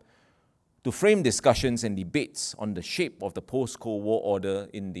Forum, to frame discussions and debates on the shape of the post-Cold War order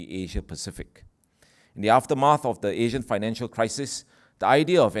in the Asia-Pacific. In the aftermath of the Asian financial crisis, the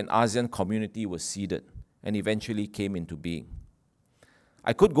idea of an ASEAN community was seeded and eventually came into being.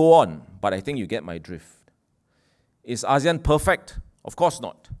 I could go on, but I think you get my drift. Is ASEAN perfect? Of course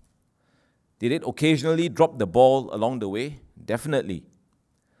not. Did it occasionally drop the ball along the way? Definitely.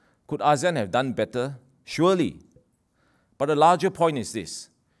 Could ASEAN have done better? Surely. But a larger point is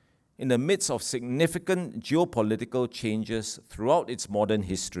this. In the midst of significant geopolitical changes throughout its modern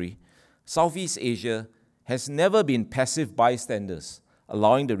history, Southeast Asia has never been passive bystanders,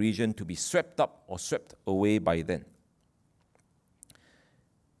 allowing the region to be swept up or swept away by them.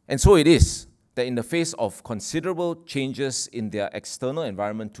 And so it is that in the face of considerable changes in their external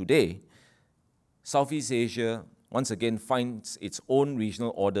environment today, Southeast Asia once again finds its own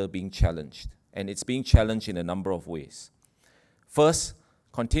regional order being challenged, and it's being challenged in a number of ways. First,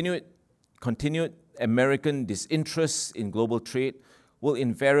 continued American disinterest in global trade will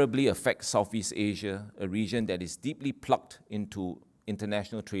invariably affect Southeast Asia, a region that is deeply plugged into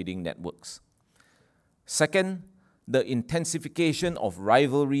international trading networks. Second, the intensification of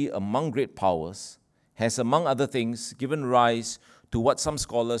rivalry among great powers has, among other things, given rise to what some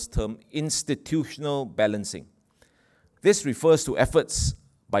scholars term institutional balancing. This refers to efforts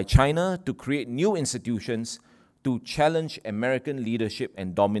by China to create new institutions to challenge American leadership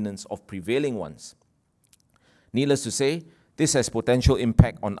and dominance of prevailing ones. Needless to say, this has potential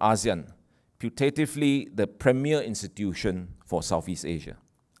impact on ASEAN, putatively the premier institution for Southeast Asia.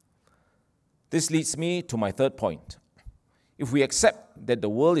 This leads me to my third point. If we accept that the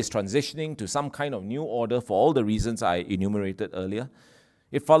world is transitioning to some kind of new order for all the reasons I enumerated earlier,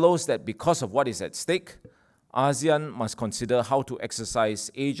 it follows that because of what is at stake, ASEAN must consider how to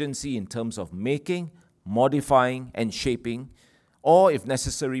exercise agency in terms of making, modifying, and shaping, or if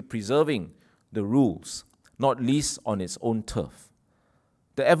necessary, preserving the rules, not least on its own turf.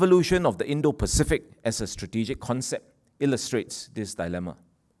 The evolution of the Indo-Pacific as a strategic concept illustrates this dilemma.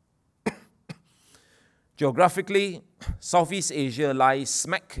 Geographically, Southeast Asia lies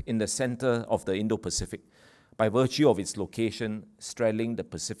smack in the center of the Indo-Pacific by virtue of its location straddling the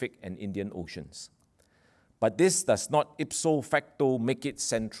Pacific and Indian Oceans. But this does not ipso facto make it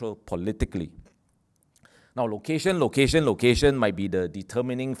central politically. Now, location might be the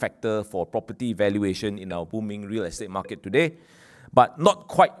determining factor for property valuation in our booming real estate market today, but not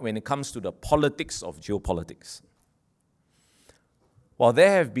quite when it comes to the politics of geopolitics. While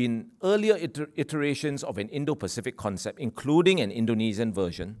there have been earlier iterations of an Indo-Pacific concept, including an Indonesian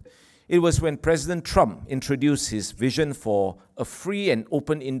version, it was when President Trump introduced his vision for a free and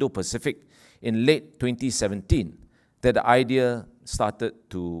open Indo-Pacific in late 2017 that the idea started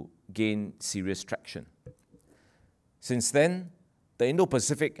to gain serious traction. Since then, the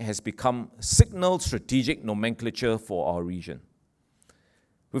Indo-Pacific has become signal strategic nomenclature for our region.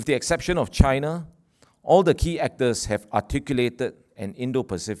 With the exception of China, all the key actors have articulated an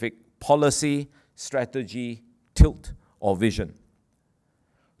Indo-Pacific policy, strategy, tilt, or vision.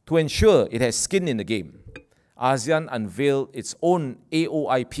 To ensure it has skin in the game, ASEAN unveiled its own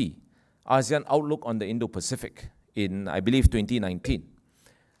AOIP, ASEAN Outlook on the Indo-Pacific, in, I believe, 2019.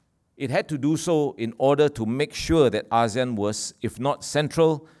 It had to do so in order to make sure that ASEAN was, if not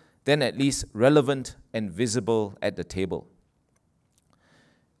central, then at least relevant and visible at the table.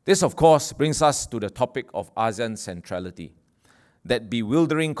 This, of course, brings us to the topic of ASEAN centrality, that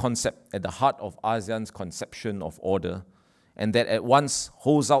bewildering concept at the heart of ASEAN's conception of order, and that at once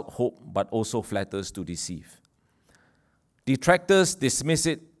holds out hope but also flatters to deceive. Detractors dismiss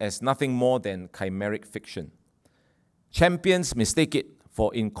it as nothing more than chimeric fiction. Champions mistake it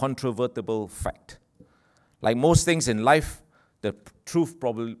for incontrovertible fact. Like most things in life, the truth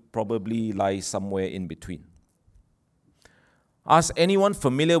probably lies somewhere in between. Ask anyone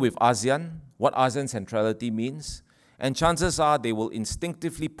familiar with ASEAN what ASEAN centrality means, and chances are they will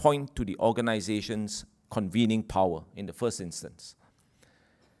instinctively point to the organization's convening power in the first instance.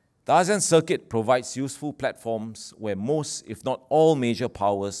 The ASEAN circuit provides useful platforms where most, if not all, major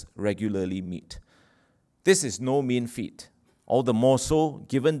powers regularly meet. This is no mean feat, all the more so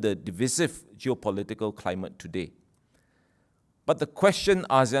given the divisive geopolitical climate today. But the question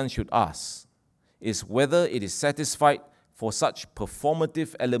ASEAN should ask is whether it is satisfied for such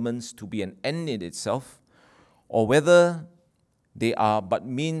performative elements to be an end in itself, or whether They are but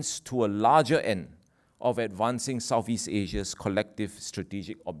means to a larger end of advancing Southeast Asia's collective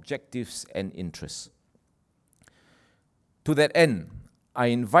strategic objectives and interests. To that end, I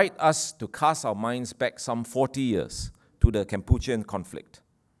invite us to cast our minds back some 40 years to the Kampuchean conflict.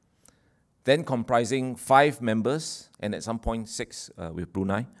 Then comprising 5 members, and at some point 6 with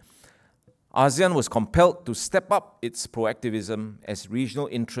Brunei, ASEAN was compelled to step up its proactivism as regional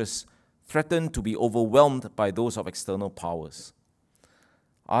interests threatened to be overwhelmed by those of external powers.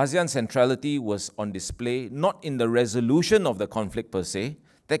 ASEAN centrality was on display not in the resolution of the conflict per se,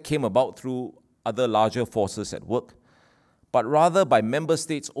 that came about through other larger forces at work, but rather by member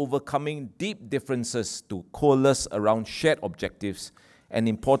states overcoming deep differences to coalesce around shared objectives and,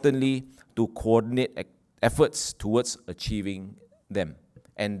 importantly, to coordinate efforts towards achieving them.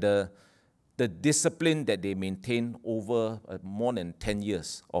 And the discipline that they maintain over more than 10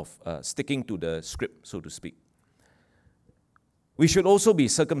 years of sticking to the script, so to speak. We should also be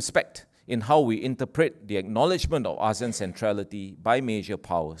circumspect in how we interpret the acknowledgement of ASEAN centrality by major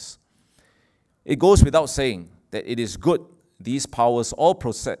powers. It goes without saying that it is good these powers all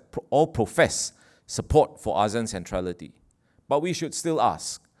profess support for ASEAN centrality. But we should still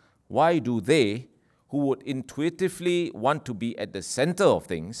ask, why do they, who would intuitively want to be at the center of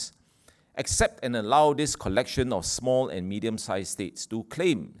things, accept and allow this collection of small and medium-sized states to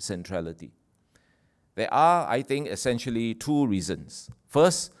claim centrality? There are, I think, essentially 2 reasons.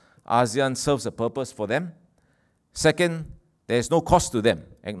 First, ASEAN serves a purpose for them. Second, there is no cost to them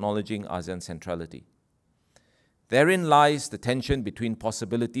acknowledging ASEAN centrality. Therein lies the tension between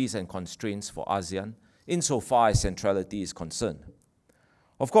possibilities and constraints for ASEAN insofar as centrality is concerned.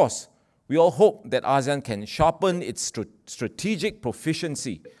 Of course, we all hope that ASEAN can sharpen its strategic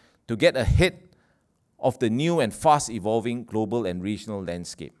proficiency to get ahead of the new and fast-evolving global and regional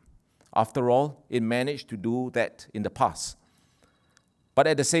landscape. After all, it managed to do that in the past. But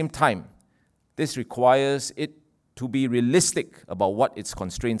at the same time, this requires it to be realistic about what its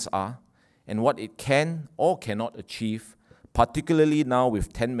constraints are and what it can or cannot achieve, particularly now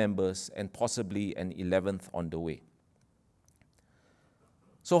with 10 members and possibly an 11th on the way.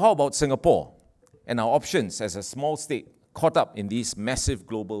 So how about Singapore and our options as a small state caught up in these massive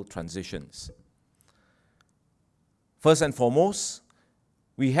global transitions? First and foremost,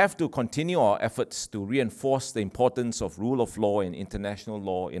 we have to continue our efforts to reinforce the importance of rule of law and international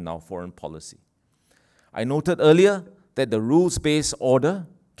law in our foreign policy. I noted earlier that the rules-based order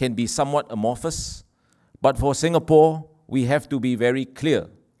can be somewhat amorphous, but for Singapore, we have to be very clear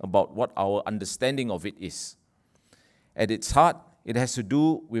about what our understanding of it is. At its heart, it has to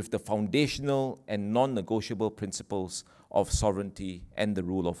do with the foundational and non-negotiable principles of sovereignty and the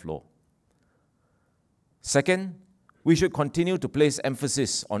rule of law. Second, we should continue to place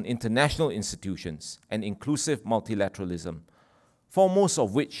emphasis on international institutions and inclusive multilateralism, foremost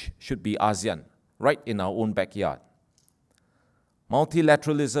of which should be ASEAN, right in our own backyard.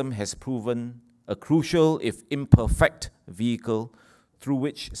 Multilateralism has proven a crucial, if imperfect, vehicle through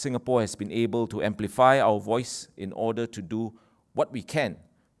which Singapore has been able to amplify our voice in order to do what we can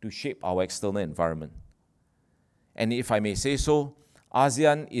to shape our external environment. And if I may say so,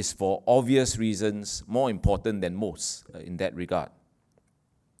 ASEAN is for obvious reasons more important than most in that regard.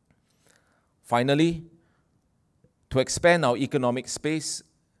 Finally, to expand our economic space,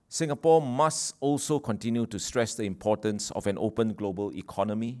 Singapore must also continue to stress the importance of an open global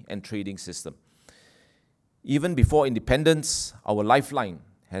economy and trading system. Even before independence, our lifeline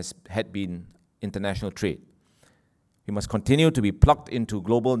had been international trade. We must continue to be plugged into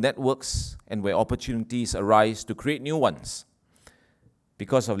global networks and where opportunities arise to create new ones.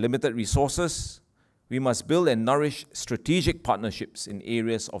 Because of limited resources, we must build and nourish strategic partnerships in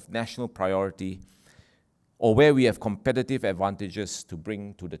areas of national priority or where we have competitive advantages to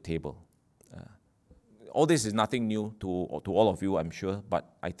bring to the table. All this is nothing new to all of you, I'm sure,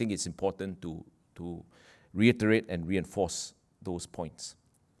 but I think it's important to reiterate and reinforce those points.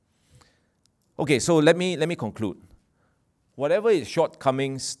 Okay, so let me conclude. Whatever its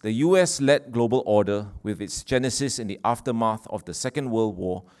shortcomings, the US-led global order, with its genesis in the aftermath of the Second World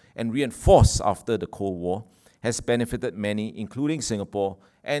War and reinforced after the Cold War, has benefited many, including Singapore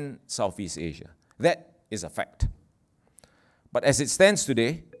and Southeast Asia. That is a fact. But as it stands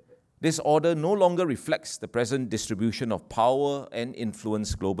today, this order no longer reflects the present distribution of power and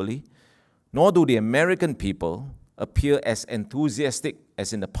influence globally, nor do the American people appear as enthusiastic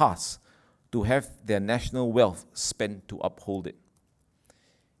as in the past to have their national wealth spent to uphold it.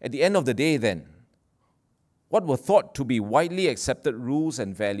 At the end of the day, then, what were thought to be widely accepted rules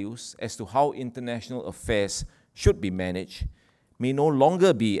and values as to how international affairs should be managed may no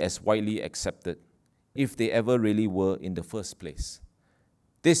longer be as widely accepted, if they ever really were in the first place.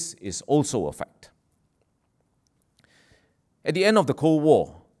 This is also a fact. At the end of the Cold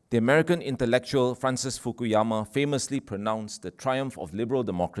War, the American intellectual Francis Fukuyama famously pronounced the triumph of liberal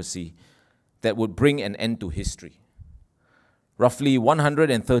democracy that would bring an end to history. Roughly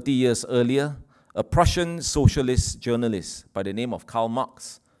 130 years earlier, a Prussian socialist journalist by the name of Karl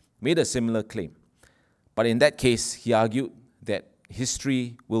Marx made a similar claim. But in that case, he argued that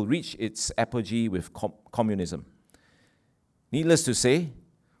history will reach its apogee with communism. Needless to say,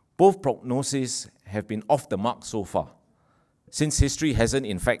 both prognoses have been off the mark so far. Since history hasn't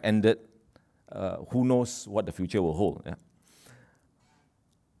in fact ended, who knows what the future will hold. Yeah?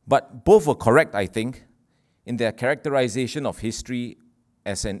 But both were correct, I think, in their characterization of history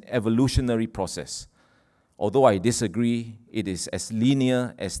as an evolutionary process, although I disagree it is as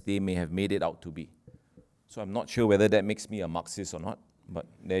linear as they may have made it out to be. So I'm not sure whether that makes me a Marxist or not, but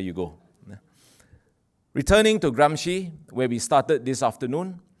there you go. Yeah. Returning to Gramsci, where we started this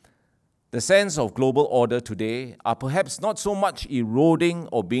afternoon, the sense of global order today are perhaps not so much eroding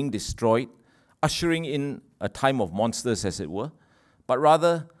or being destroyed, ushering in a time of monsters as it were, but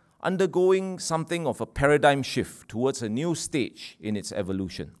rather undergoing something of a paradigm shift towards a new stage in its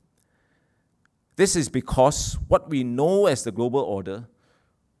evolution. This is because what we know as the global order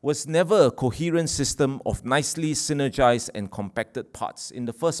was never a coherent system of nicely synergized and compacted parts in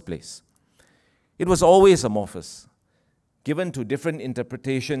the first place. It was always amorphous, given to different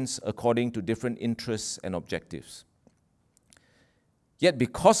interpretations according to different interests and objectives. Yet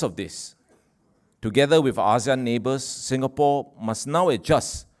because of this, together with ASEAN neighbors, Singapore must now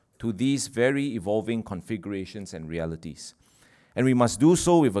adjust to these very evolving configurations and realities. And we must do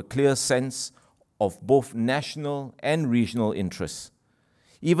so with a clear sense of both national and regional interests.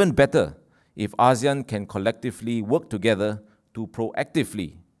 Even better, if ASEAN can collectively work together to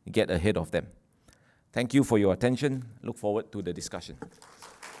proactively get ahead of them. Thank you for your attention. Look forward to the discussion.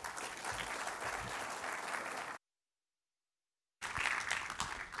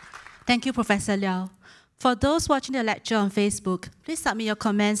 Thank you, Professor Liow. For those watching the lecture on Facebook, please submit your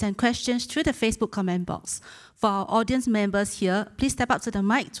comments and questions through the Facebook comment box. For our audience members here, please step up to the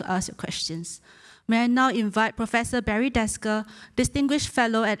mic to ask your questions. May I now invite Professor Barry Desker, Distinguished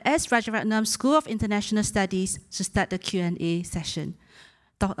Fellow at S. Rajaratnam School of International Studies, to start the Q&A session.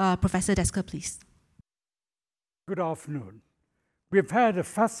 Professor Desker, please. Good afternoon. We've had a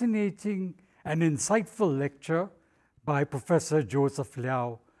fascinating and insightful lecture by Professor Joseph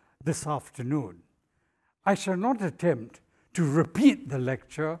Liow this afternoon. I shall not attempt to repeat the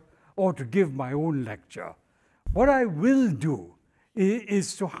lecture or to give my own lecture. What I will do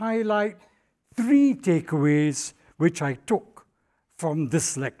is to highlight 3 takeaways which I took from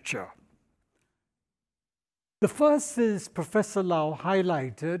this lecture. The first is Professor Liow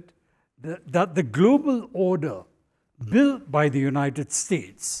highlighted that the global order built by the United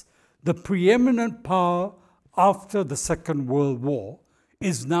States, the preeminent power after the Second World War,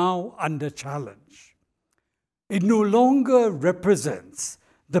 is now under challenge. It no longer represents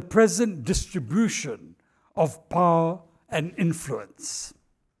the present distribution of power and influence.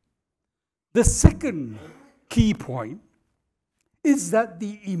 The second key point is that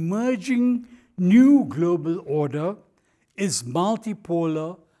the emerging new global order is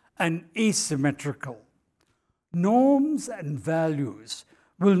multipolar and asymmetrical. Norms and values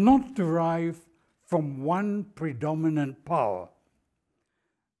will not derive from one predominant power.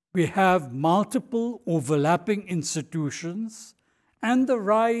 We have multiple overlapping institutions and the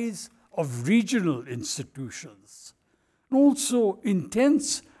rise of regional institutions, and also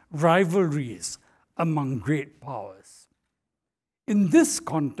intense rivalries among great powers. In this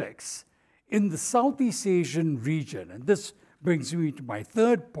context, in the Southeast Asian region, and this brings me to my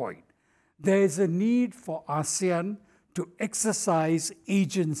third point, there is a need for ASEAN to exercise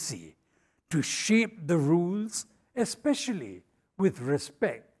agency, to shape the rules, especially with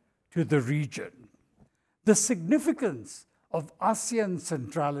respect to the region. The significance of ASEAN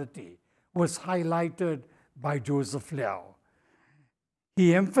centrality was highlighted by Joseph Liow.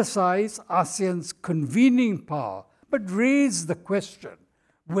 He emphasized ASEAN's convening power, but raised the question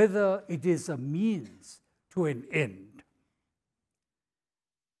whether it is a means to an end.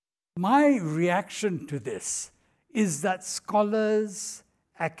 My reaction to this is that scholars,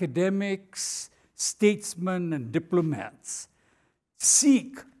 academics, statesmen, and diplomats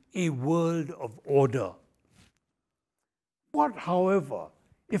seek a world of order. What, however,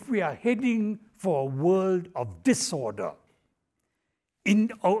 if we are heading for a world of disorder,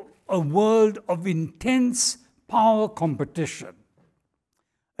 in a world of intense power competition,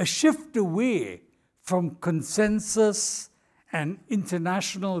 a shift away from consensus and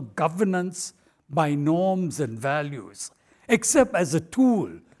international governance by norms and values, except as a tool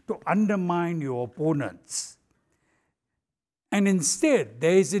to undermine your opponents. And instead,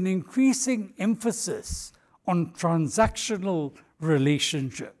 there is an increasing emphasis on transactional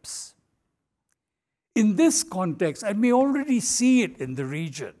relationships. In this context, and we already see it in the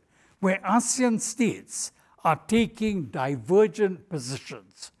region, where ASEAN states are taking divergent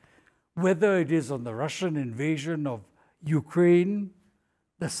positions, whether it is on the Russian invasion of Ukraine,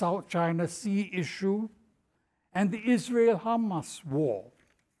 the South China Sea issue, and the Israel-Hamas war.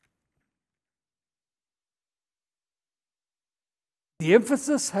 The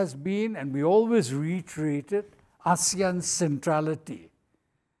emphasis has been, and we always reiterate it, ASEAN's centrality.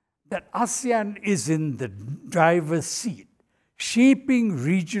 That ASEAN is in the driver's seat, shaping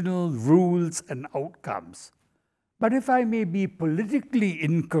regional rules and outcomes. But if I may be politically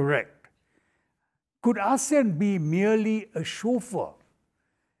incorrect, could ASEAN be merely a chauffeur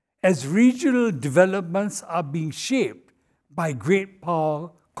as regional developments are being shaped by great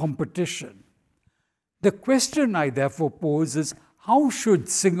power competition? The question I therefore pose is, how should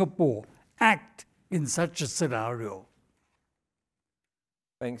Singapore act in such a scenario?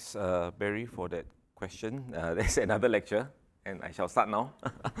 Thanks, Barry, for that question. There's another lecture, and I shall start now.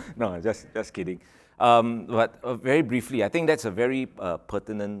 No, just kidding. But very briefly, I think that's a very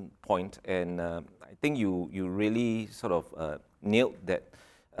pertinent point, and I think you really sort of nailed that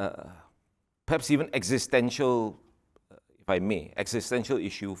perhaps even existential, if I may, existential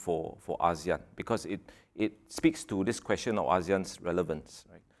issue for ASEAN, because it speaks to this question of ASEAN's relevance.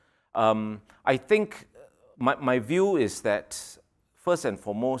 Right? I think my view is that first and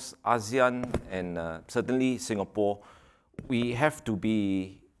foremost, ASEAN and certainly Singapore, we have to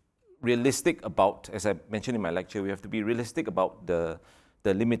be realistic about, as I mentioned in my lecture, we have to be realistic about the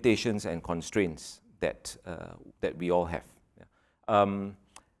limitations and constraints that we all have.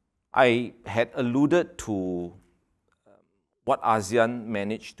 I had alluded to what ASEAN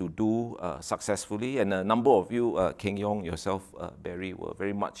managed to do successfly, and a number of you, Keng Yong, yourself, Barry, were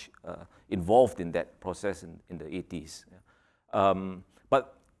very much involved in that process in the 80s.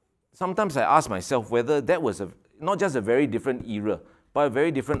 But sometimes I ask myself whether that was not just a very different era, but a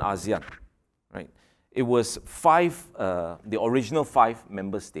very different ASEAN. Right? It was the original 5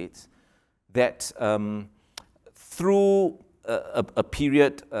 member states that through a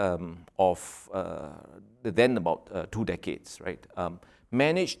period of then about 2 decades, right,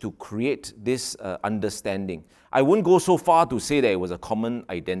 managed to create this understanding. I wouldn't go so far to say that it was a common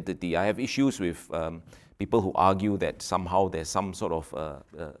identity. I have issues with people who argue that somehow there's some sort of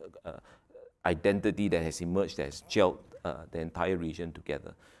identity that has emerged that has gelled the entire region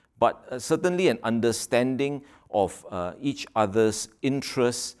together. But certainly an understanding of each other's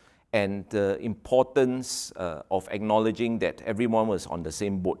interests and the importance of acknowledging that everyone was on the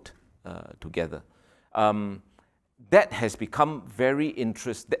same boat together. That has become very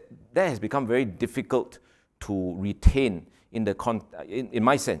that has become very difficult to retain in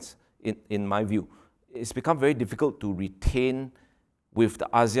my sense, in my view. It's become very difficult to retain with the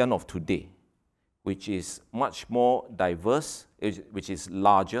ASEAN of today, which is much more diverse, which is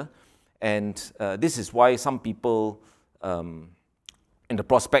larger, and this is why some people, in the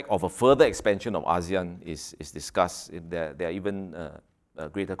prospect of a further expansion of ASEAN is discussed. There are even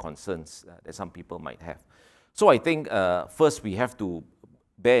greater concerns that some people might have. So I think first we have to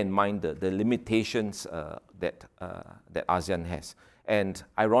bear in mind the limitations that ASEAN has. And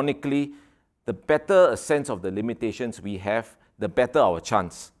ironically, the better a sense of the limitations we have, the better our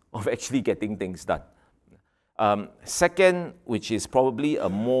chance of actually getting things done. Second, which is probably a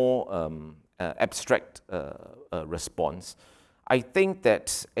more abstract response, I think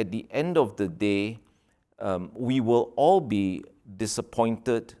that at the end of the day, we will all be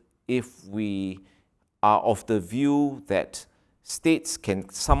disappointed if we are of the view that states can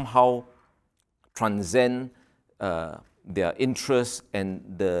somehow transcend their interests and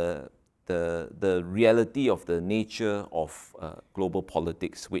the reality of the nature of global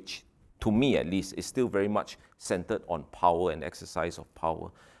politics, which to me at least is still very much centered on power and exercise of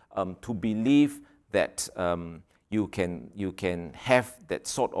power. To believe that you can have that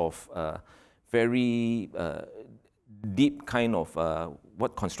sort of very deep kind of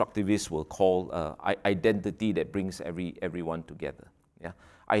what constructivists will call identity that brings everyone together. Yeah,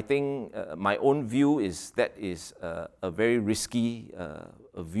 I think my own view is that is a very risky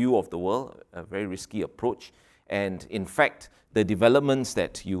view of the world, a very risky approach, and in fact, the developments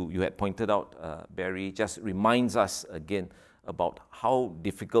that you had pointed out, Barry, just reminds us again about how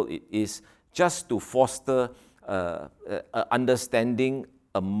difficult it is just to foster understanding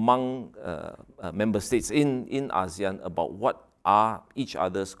among member states in ASEAN about what are each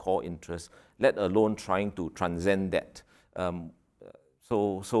other's core interests, let alone trying to transcend that.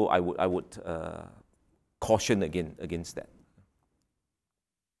 So I would caution against that.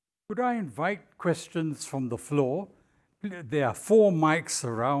 Could I invite questions from the floor? There are 4 mics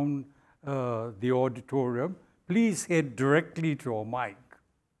around the auditorium. Please head directly to a mic.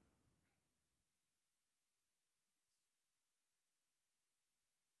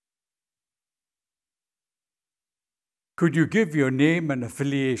 Could you give your name and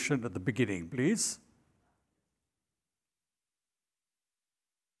affiliation at the beginning, please?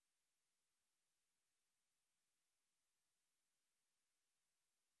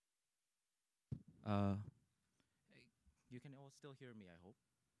 You can all still hear me, I hope.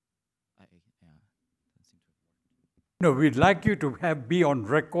 Yeah, doesn't seem to have worked. No, we'd like you to be on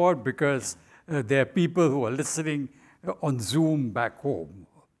record because there are people who are listening on Zoom back home.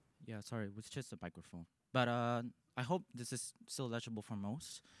 Yeah, sorry, it was just a microphone. But I hope this is still legible for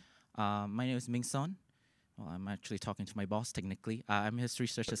most. My name is Ming Son. Well, I'm actually talking to my boss, technically. I'm his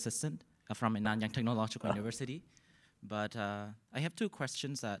research assistant from Nanyang Technological University. But I have 2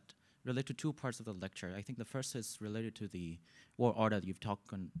 questions that relate to 2 parts of the lecture. I think the first is related to the world order that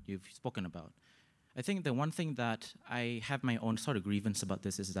you've spoken about. I think the one thing that I have my own sort of grievance about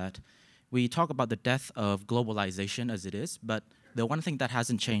this is that we talk about the death of globalization as it is, but the one thing that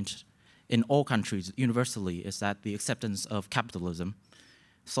hasn't changed in all countries universally is that the acceptance of capitalism.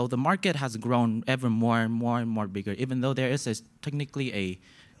 So the market has grown ever more and more bigger, even though there is technically a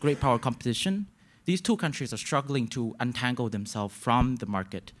great power competition. These 2 countries are struggling to untangle themselves from the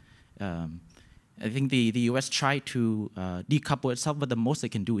market. I think the US tried to decouple itself, but the most they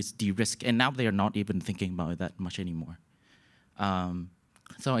can do is de-risk, and now they are not even thinking about it that much anymore.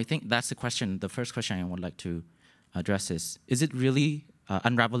 So I think that's the question. The first question I would like to address is it really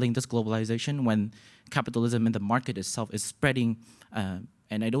unraveling this globalization when capitalism in the market itself is spreading?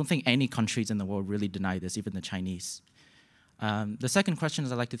 And I don't think any countries in the world really deny this, even the Chinese. The second question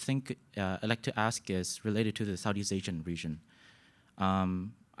I'd like to ask is related to the Southeast Asian region.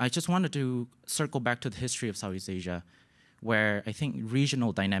 I just wanted to circle back to the history of Southeast Asia, where I think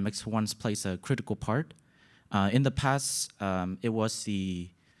regional dynamics once plays a critical part. In the past, it was the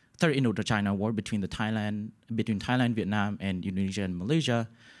Third Indochina War between Thailand, Vietnam, and Indonesia and Malaysia.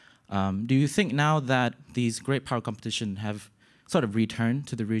 Do you think now that these great power competition have sort of returned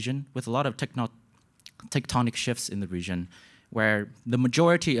to the region with a lot of tectonic shifts in the region, where the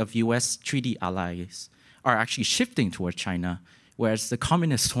majority of US treaty allies are actually shifting towards China, whereas the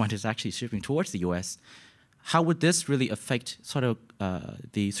communist one is actually shifting towards the US? How would this really affect sort of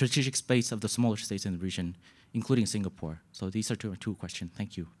the strategic space of the smaller states in the region, including Singapore? So these are 2 questions.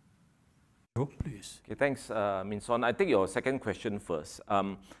 Thank you. Oh, please. Okay, thanks, Min Son. I take your second question first.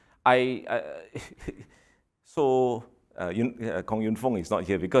 Kong Yun Fong is not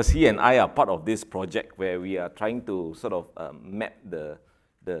here because he and I are part of this project where we are trying to sort of map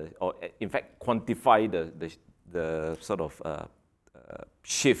or in fact quantify the sort of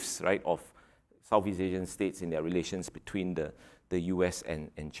shifts, right, of Southeast Asian states in their relations between the US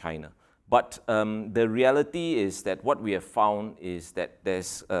and China. But the reality is that what we have found is that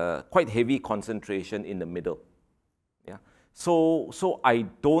there's quite heavy concentration in the middle. Yeah. So I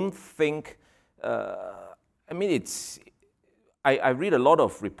don't think, I mean, I read a lot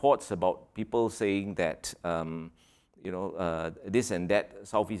of reports about people saying that, this and that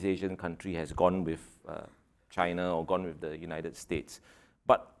Southeast Asian country has gone with China or gone with the United States.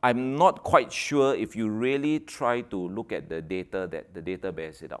 But I'm not quite sure if you really try to look at the data that the data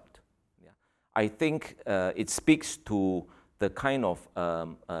bears it out. Yeah. I think it speaks to the kind of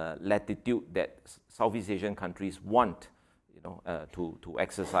latitude that Southeast Asian countries want, to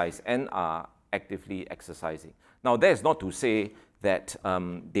exercise and are actively exercising. Now, that's not to say that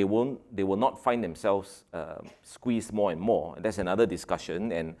they will not find themselves squeezed more and more. That's another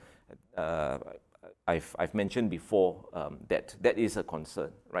discussion, and I've mentioned before that is a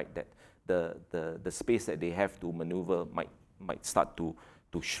concern, right? That the space that they have to maneuver might start to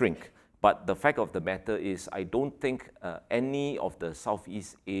shrink. But the fact of the matter is, I don't think any of the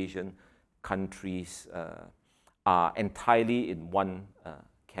Southeast Asian countries are entirely in one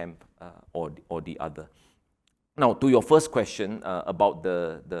camp or the other. Now, to your first question about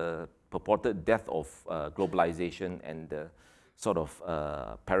the purported death of globalization and the sort of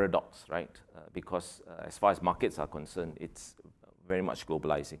paradox, right? Because as far as markets are concerned, it's very much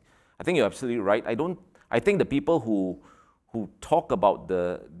globalizing. I think you're absolutely right. I think the people who talk about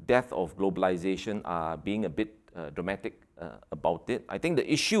the death of globalization are being a bit dramatic about it. I think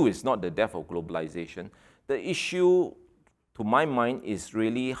the issue is not the death of globalization. The issue, to my mind, is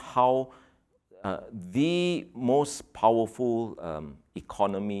really how the most powerful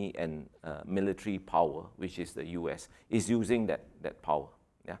economy and military power, which is the US, is using that power.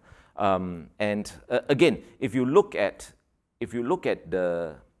 Yeah? Again, if you look at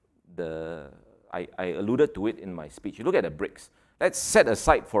I alluded to it in my speech. You look at the BRICS. Let's set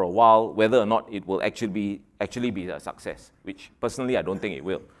aside for a while whether or not it will actually be a success, which personally I don't think it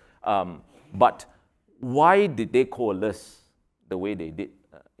will. But why did they coalesce the way they did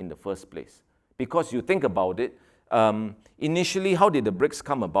in the first place? Because you think about it, initially, how did the BRICS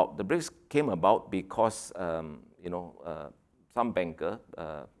come about? The BRICS came about because some banker,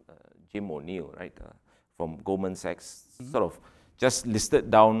 Jim O'Neill, right, from Goldman Sachs, sort of just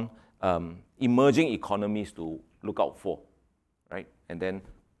listed down emerging economies to look out for, right? And then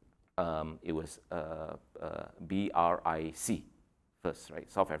it was BRIC first,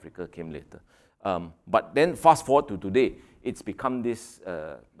 right? South Africa came later. But then fast forward to today, it's become this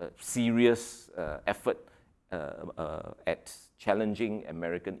serious effort at challenging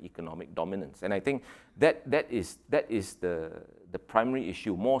American economic dominance. And I think that is the primary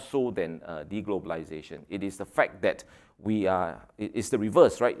issue, more so than deglobalization. It is the fact that it's the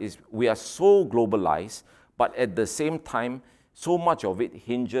reverse, right? We are so globalized, but at the same time, so much of it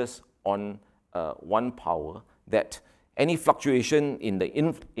hinges on one power that any fluctuation in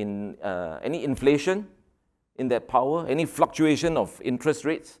any inflation in that power, any fluctuation of interest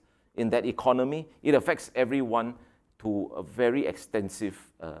rates in that economy, it affects everyone to a very extensive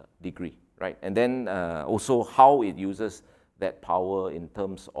degree, right? And then also how it uses that power in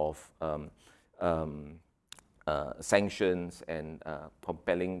terms of sanctions and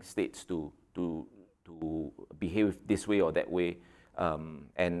compelling states to behave this way or that way,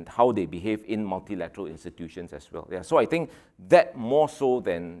 and how they behave in multilateral institutions as well. Yeah, so I think that more so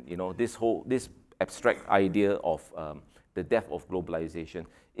than this abstract idea of the death of globalization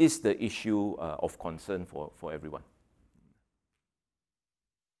is the issue of concern for everyone.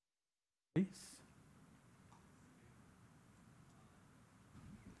 Please.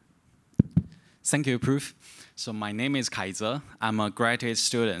 Thank you, Prof. So my name is Kaize. I'm a graduate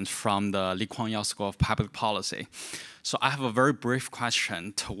student from the Lee Kuan Yew School of Public Policy. So I have a very brief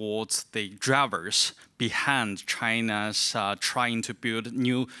question towards the drivers behind China's trying to build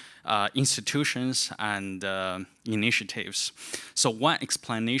new institutions and initiatives. So one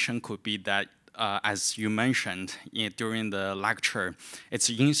explanation could be that, as you mentioned during the lecture, it's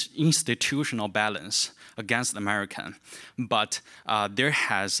institutional balance against American. But there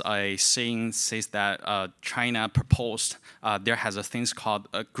has a saying says that China proposed, there has a thing called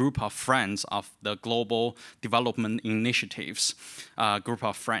a group of friends of the global development initiatives, group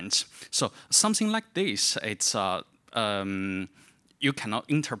of friends. So something like this, it's you cannot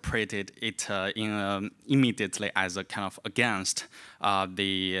interpret it immediately as a kind of against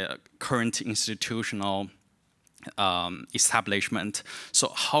the current institutional establishment.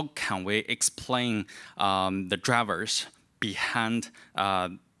 So how can we explain the drivers behind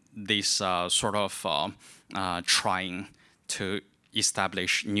this sort of trying to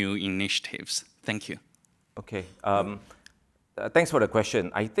establish new initiatives? Thank you. Okay. Thanks for the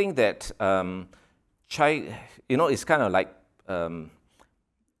question. I think that China, it's kind of like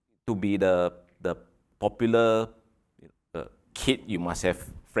to be the popular kid, you must have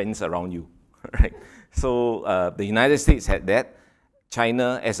friends around you, right? So the United States had that.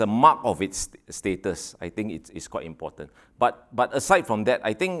 China, as a mark of its status, I think it's quite important. But aside from that,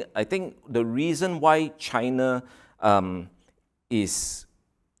 I think the reason why China is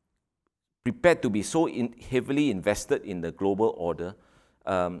prepared to be so heavily invested in the global order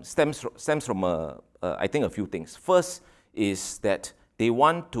stems from I think a few things. First is that they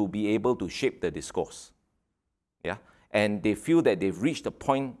want to be able to shape the discourse, yeah, and they feel that they've reached a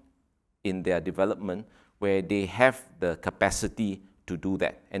point in their development where they have the capacity to do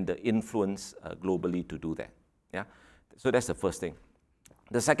that and the influence globally to do that. Yeah, so that's the first thing.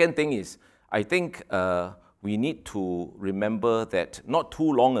 The second thing is, I think we need to remember that not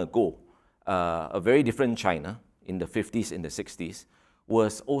too long ago, a very different China in the 50s and the 60s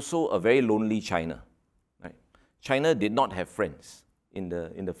was also a very lonely China. Right? China did not have friends in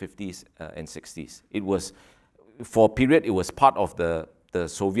the 50s and 60s. It was, for a period, it was part of the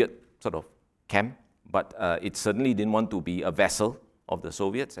Soviet sort of camp, but it certainly didn't want to be a vassal of the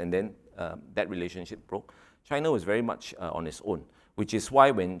Soviets, and then that relationship broke. China was very much on its own, which is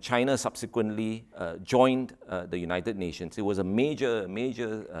why when China subsequently joined the United Nations, it was a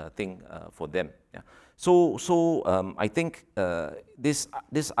major thing for them. Yeah. So I think this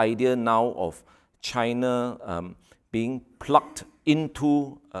idea now of China being plugged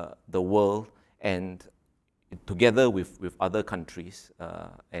into the world and together with other countries,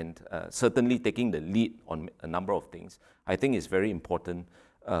 and certainly taking the lead on a number of things, I think is very important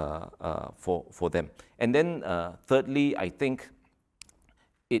for them. And then thirdly, I think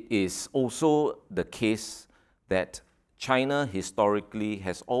it is also the case that China historically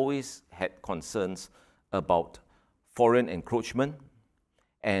has always had concerns about foreign encroachment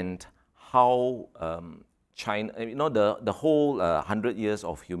and how China, the whole 100 years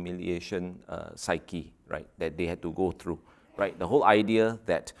of humiliation psyche, right, that they had to go through, right? The whole idea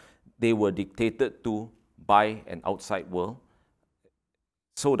that they were dictated to by an outside world.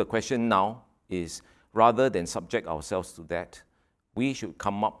 So the question now is, rather than subject ourselves to that, we should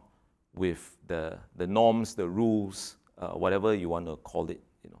come up with the norms, the rules, whatever you want to call it,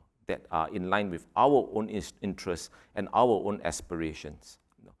 that are in line with our own interests and our own aspirations.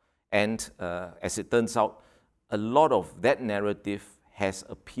 And as it turns out, a lot of that narrative has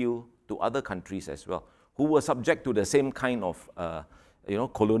appealed to other countries as well, who were subject to the same kind of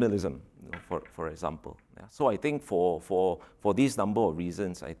colonialism, for example. Yeah. So I think for these number of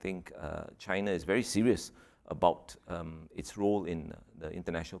reasons, I think China is very serious about its role in the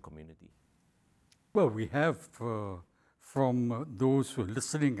international community. Well, we have, from those who are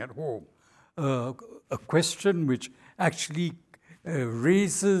listening at home, a question which actually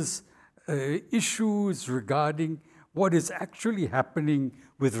raises issues regarding what is actually happening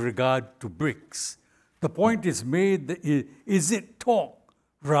with regard to BRICS. The point is made that is it talk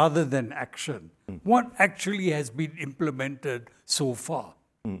rather than action? What actually has been implemented so far?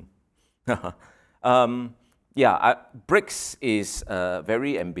 BRICS is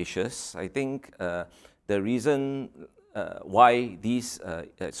very ambitious. I think the reason why these,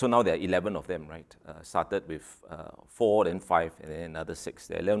 so now there are 11 of them, right? Started with 4, then 5, and then another 6.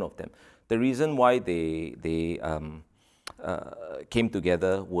 There are 11 of them. The reason why they came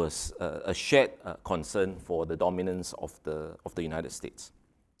together was a shared concern for the dominance of the United States.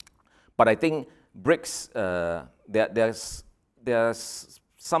 But I think BRICS, there's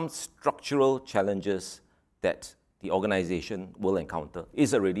some structural challenges that the organization will encounter,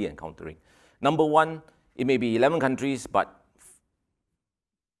 is already encountering. Number one, it may be 11 countries, but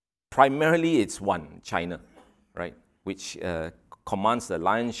primarily it's one, China, right, which commands the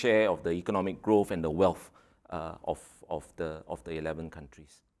lion's share of the economic growth and the wealth of the 11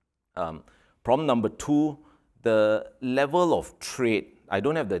 countries. Problem number two, the level of trade. I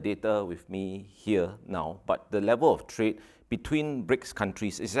don't have the data with me here now, but the level of trade between BRICS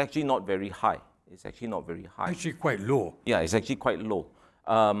countries is actually not very high. It's actually not very high. Actually quite low. Yeah, it's actually quite low.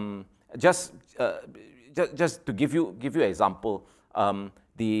 Just to give you an example, in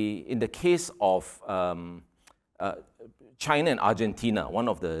the case of China and Argentina, one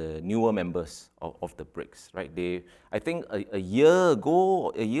of the newer members of the BRICS, right? I think a year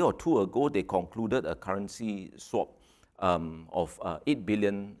or two ago, they concluded a currency swap of $8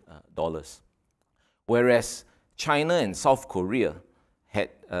 billion, whereas China and South Korea had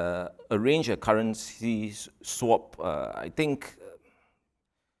arranged a currency swap, I think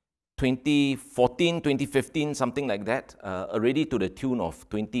 2014, 2015, something like that, already to the tune of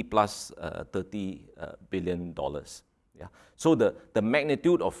 20 plus $30 billion. Yeah. So the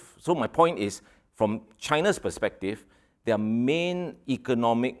magnitude of, so my point is, from China's perspective, their main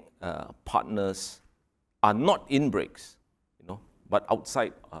economic partners are not in BRICS, but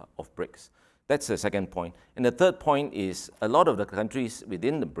outside of BRICS. That's the second point. And the third point is a lot of the countries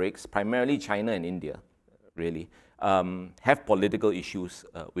within the BRICS, primarily China and India, really, have political issues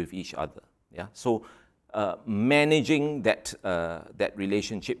with each other. Yeah? So managing that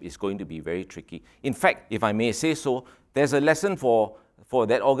relationship is going to be very tricky. In fact, if I may say so, there's a lesson for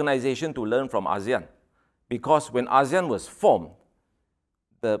that organization to learn from ASEAN. Because when ASEAN was formed,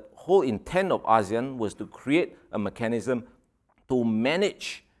 the whole intent of ASEAN was to create a mechanism to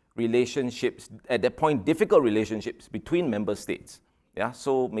manage relationships, at that point, difficult relationships between member states. Yeah,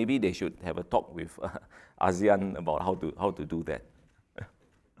 so maybe they should have a talk with ASEAN about how to do that.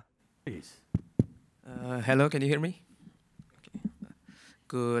 Please. Hello, can you hear me? Okay.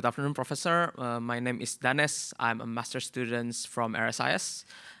 Good afternoon, Professor. My name is Danes. I'm a master's student from RSIS.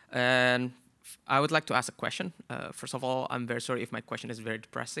 And I would like to ask a question. First of all, I'm very sorry if my question is very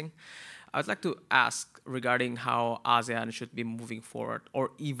depressing. I would like to ask regarding how ASEAN should be moving forward,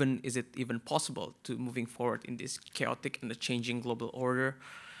 or even is it even possible to moving forward in this chaotic and the changing global order?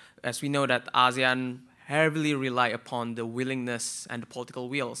 As we know that ASEAN heavily rely upon the willingness and the political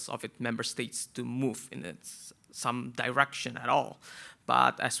wills of its member states to move in some direction at all.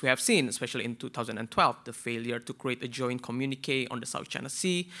 But as we have seen, especially in 2012, the failure to create a joint communique on the South China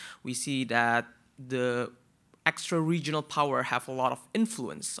Sea, we see that the extra-regional power have a lot of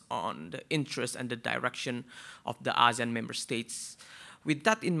influence on the interest and the direction of the ASEAN member states. With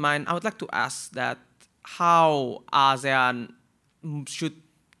that in mind, I would like to ask that how ASEAN should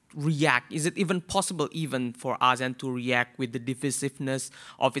react. Is it even possible even for ASEAN to react with the divisiveness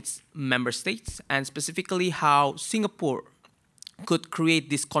of its member states? And specifically how Singapore could create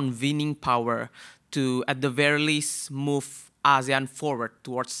this convening power to, at the very least, move ASEAN forward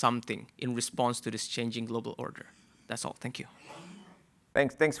towards something in response to this changing global order. That's all. Thank you.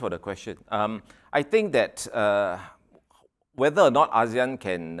 Thanks for the question. I think that whether or not ASEAN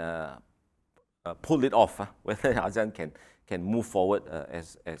can pull it off, whether ASEAN can move forward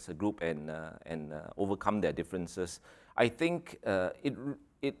as a group and overcome their differences, I think a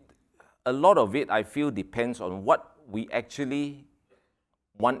lot of it, I feel, depends on what we actually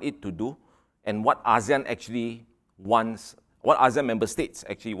want it to do and what ASEAN actually wants, what ASEAN member states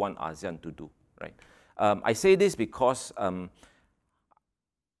actually want ASEAN to do, right? I say this because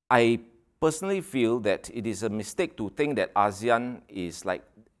I personally feel that it is a mistake to think that ASEAN is like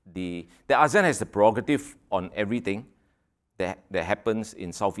that ASEAN has the prerogative on everything that happens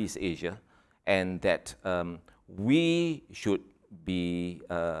in Southeast Asia, and that we should be,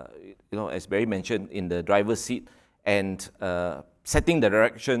 as Barry mentioned, in the driver's seat and setting the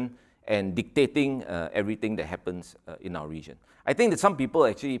direction and dictating everything that happens in our region. I think that some people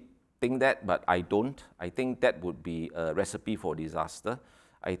actually think that, but I don't. I think that would be a recipe for disaster.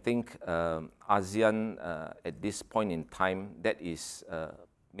 I think ASEAN, at this point in time, that is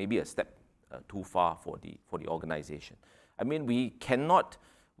maybe a step too far for the organization. I mean, we cannot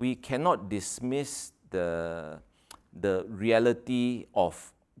dismiss the reality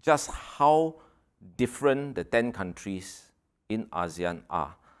of just how different the 10 countries in ASEAN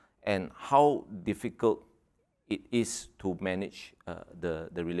are and how difficult it is to manage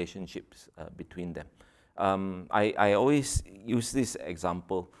the relationships between them. I always use this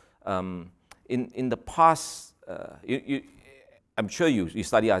example. In the past, I'm sure you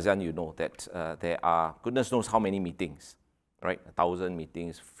study ASEAN, you know that there are goodness knows how many meetings, right? 1,000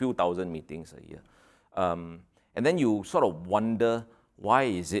 meetings, few thousand meetings a year. And then you sort of wonder, why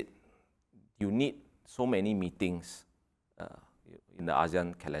is it you need so many meetings in the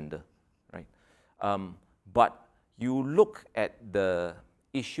ASEAN calendar, right? But you look at the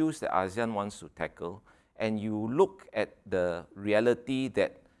issues that ASEAN wants to tackle, and you look at the reality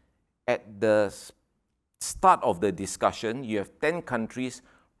that at the start of the discussion, you have 10 countries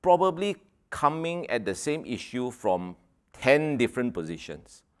probably coming at the same issue from 10 different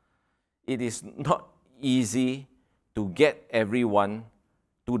positions. It is not easy to get everyone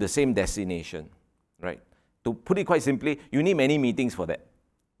to the same destination, right? To put it quite simply, you need many meetings for that,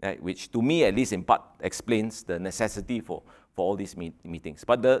 right? Which to me, at least in part, explains the necessity for all these meetings.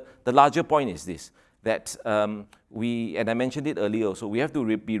 But the larger point is this, that and I mentioned it earlier, so we have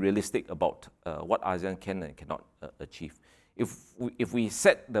to be realistic about what ASEAN can and cannot achieve. If we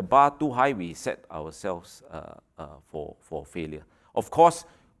set the bar too high, we set ourselves for failure. Of course,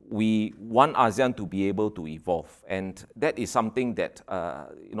 we want ASEAN to be able to evolve, and that is something that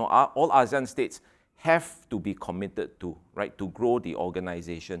all ASEAN states have to be committed to, right? To grow the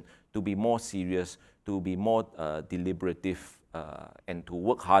organization, to be more serious, to be more deliberative, and to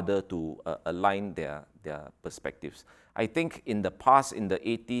work harder to align their perspectives. I think in the past, in the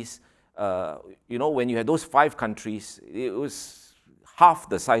 80s, when you had those 5 countries, it was half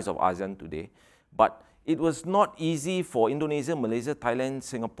the size of ASEAN today, but it was not easy for Indonesia, Malaysia, Thailand,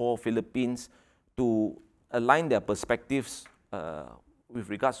 Singapore, Philippines to align their perspectives with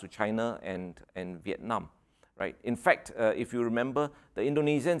regards to China and Vietnam, right? In fact, if you remember, the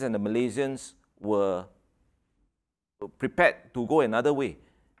Indonesians and the Malaysians were prepared to go another way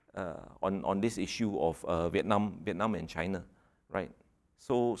on this issue of Vietnam and China, right?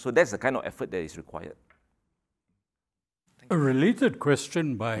 So that's the kind of effort that is required. A related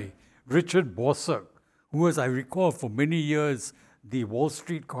question by Richard Bosak, who was, I recall, for many years the Wall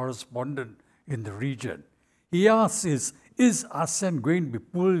Street correspondent in the region. He asks, is ASEAN going to be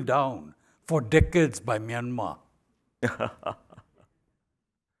pulled down for decades by Myanmar?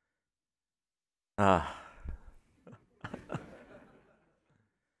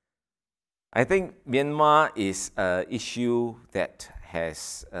 I think Myanmar is an issue that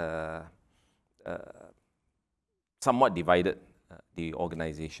has somewhat divided the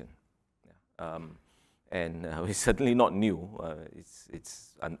organization. And it's certainly not new.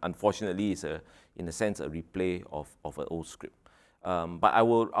 Unfortunately, it's in a sense a replay of an old script. But I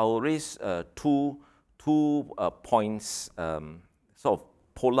will raise two points, sort of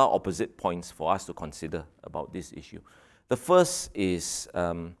polar opposite points for us to consider about this issue. The first is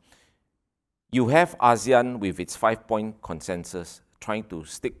you have ASEAN with its 5-point consensus, trying to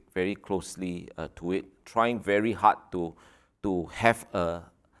stick very closely to it, trying very hard to have a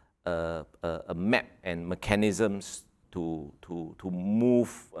map and mechanisms to move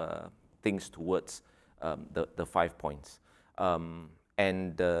things towards the 5 points.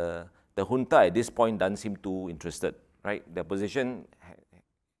 And the junta at this point doesn't seem too interested, right? Their position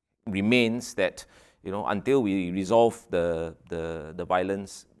remains that, you know, until we resolve the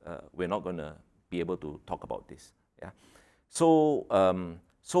violence, we're not going to be able to talk about this. Yeah. So,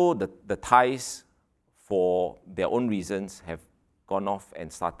 so the Thais, for their own reasons, have gone off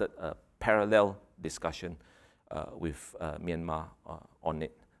and started a parallel discussion with Myanmar on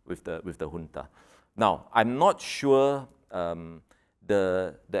it, with the junta. Now, I'm not sure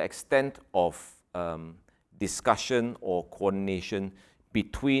the extent of discussion or coordination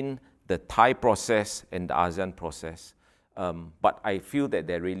between the Thai process and the ASEAN process, but I feel that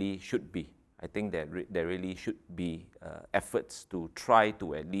there really should be. I think that there really should be efforts to try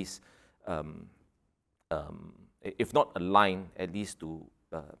to at least, if not align, at least to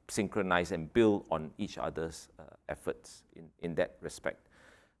synchronize and build on each other's efforts in that respect.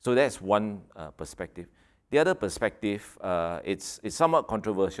 So that's one perspective. The other perspective, it's somewhat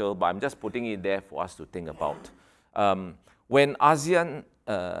controversial, but I'm just putting it there for us to think about. When ASEAN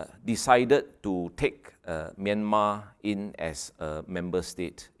decided to take Myanmar in as a member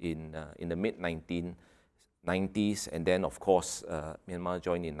state in the mid-1990s, and then of course Myanmar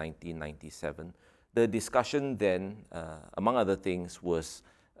joined in 1997, the discussion then, among other things, was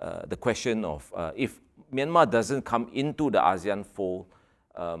the question of if Myanmar doesn't come into the ASEAN fold,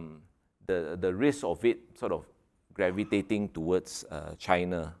 the risk of it sort of gravitating towards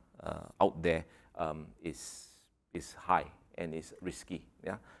China out there is high and is risky.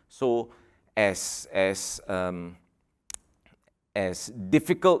 Yeah. So as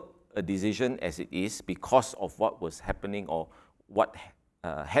difficult a decision as it is, because of what was happening or what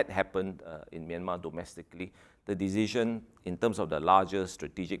had happened in Myanmar domestically, the decision in terms of the larger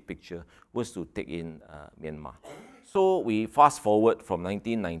strategic picture was to take in Myanmar. So we fast forward from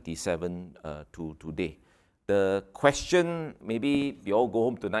 1997 to today. The question, maybe you all go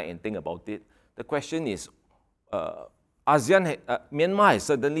home tonight and think about it. The question is, Myanmar has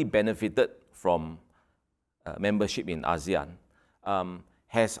certainly benefited from membership in ASEAN.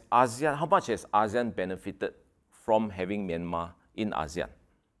 How much has ASEAN benefited from having Myanmar in ASEAN?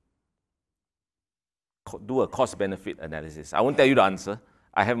 Do a cost-benefit analysis. I won't tell you the answer.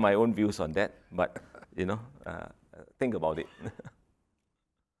 I have my own views on that, but you know, think about it.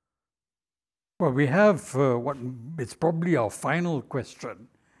 Well, we have it's probably our final question.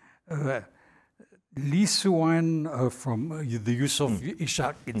 Lee Suan from the Yusof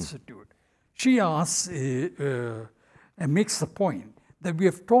Ishak Institute. She asks and makes the point that we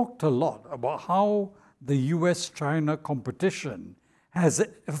have talked a lot about how the US-China competition has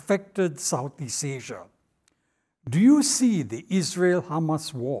affected Southeast Asia. Do you see the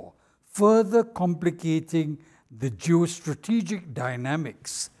Israel-Hamas war further complicating the geostrategic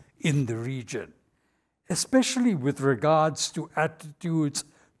dynamics in the region, especially with regards to attitudes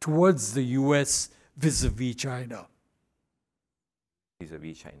towards the US vis-a-vis China?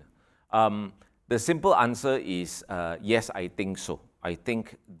 Vis-a-vis China. The simple answer is yes, I think so. I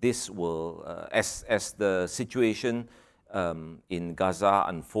think this will, as the situation in Gaza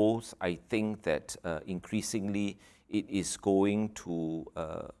unfolds, I think that increasingly it is going to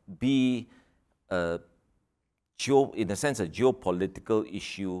be in a sense, a geopolitical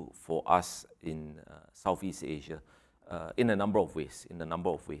issue for us in Southeast Asia in a number of ways.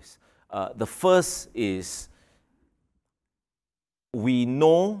 The first is, we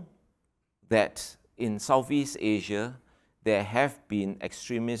know that in Southeast Asia there have been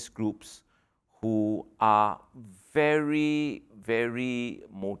extremist groups who are very, very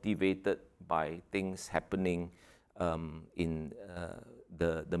motivated by things happening in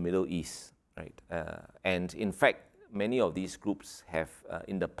the Middle East. Right. And in fact, many of these groups have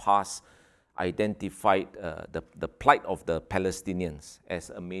in the past identified the plight of the Palestinians as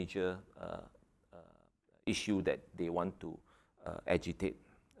a major issue that they want to agitate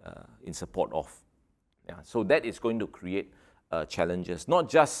in support of. Yeah. So that is going to create challenges, not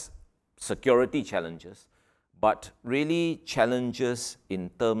just security challenges, but really challenges in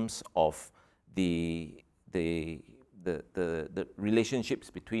terms of the relationships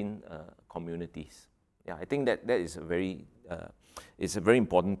between communities. Yeah, I think that is a very it's a very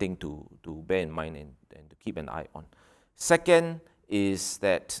important thing to bear in mind and to keep an eye on. Second is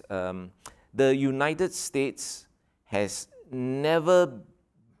that the United States has never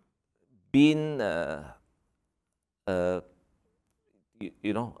been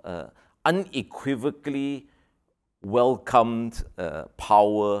unequivocally welcomed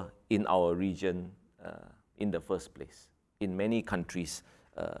power in our region in the first place. In many countries,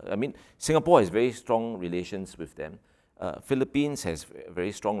 I mean, Singapore has very strong relations with them. Philippines has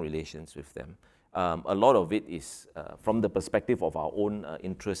very strong relations with them. A lot of it is from the perspective of our own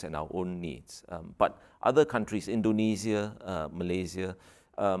interests and our own needs. But other countries, Indonesia, Malaysia,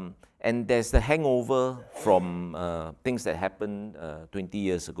 and there's the hangover from things that happened 20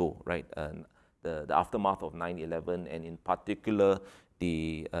 years ago, right? The aftermath of 9/11, and in particular,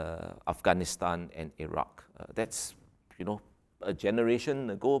 the Afghanistan and Iraq. That's, you know, a generation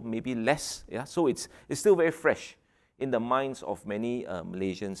ago, maybe less. Yeah, so it's still very fresh in the minds of many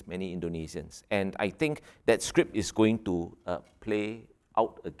Malaysians, many Indonesians. And I think that script is going to play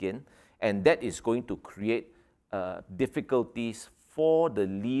out again, and that is going to create difficulties for the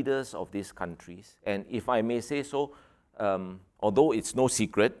leaders of these countries. And if I may say so, although it's no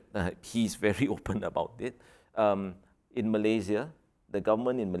secret, he's very open about it, in Malaysia, the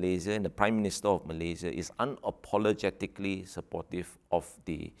government in Malaysia and the Prime Minister of Malaysia is unapologetically supportive of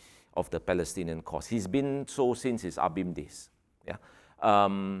the Palestinian cause. He's been so since his ABIM days. Yeah,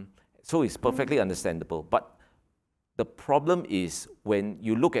 so it's perfectly understandable. But the problem is when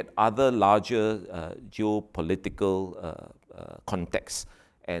you look at other larger geopolitical contexts,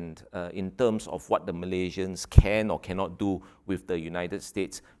 and in terms of what the Malaysians can or cannot do with the United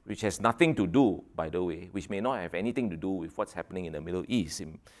States, which has nothing to do, by the way, which may not have anything to do with what's happening in the Middle East,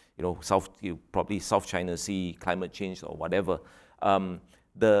 in, you know, probably South China Sea, climate change or whatever.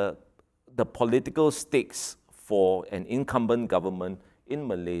 The political stakes for an incumbent government in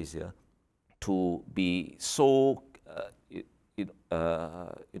Malaysia to be so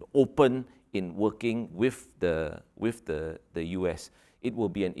open in working with the US, it will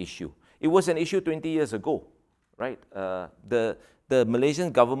be an issue. It was an issue 20 years ago, right? The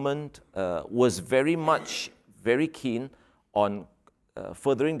Malaysian government was very keen on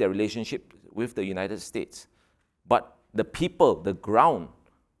furthering their relationship with the United States. But the people, the ground,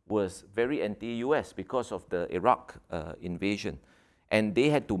 was very anti-US because of the Iraq invasion. And they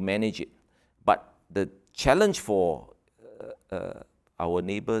had to manage it. But the challenge for our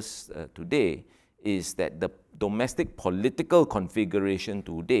neighbors today is that the domestic political configuration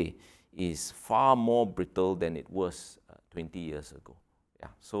today is far more brittle than it was 20 years ago. Yeah,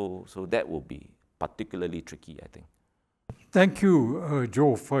 so that will be particularly tricky, I think. Thank you,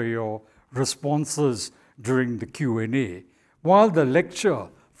 Joe, for your responses during the Q&A. While the lecture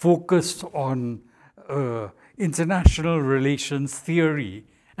focused on international relations theory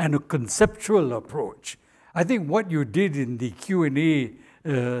and a conceptual approach, I think what you did in the Q&A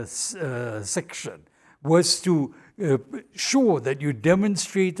section was to show that you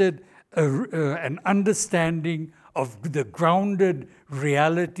demonstrated an understanding of the grounded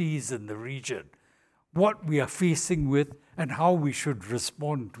realities in the region, what we are facing with and how we should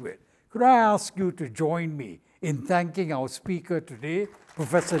respond to it. Could I ask you to join me in thanking our speaker today,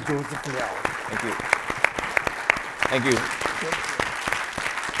 Professor Joseph Liow? Thank you. Thank you.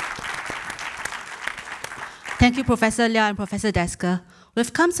 Thank you, Professor Liow and Professor Desker.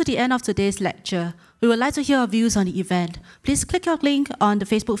 We've come to the end of today's lecture. We would like to hear your views on the event. Please click your link on the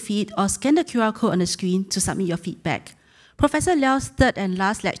Facebook feed or scan the QR code on the screen to submit your feedback. Professor Liao's third and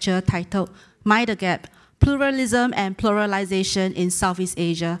last lecture, titled Mind the Gap, Pluralism and Pluralization in Southeast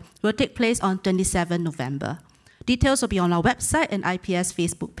Asia, will take place on 27 November. Details will be on our website and IPS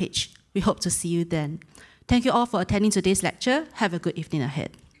Facebook page. We hope to see you then. Thank you all for attending today's lecture. Have a good evening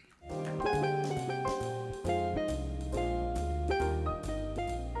ahead.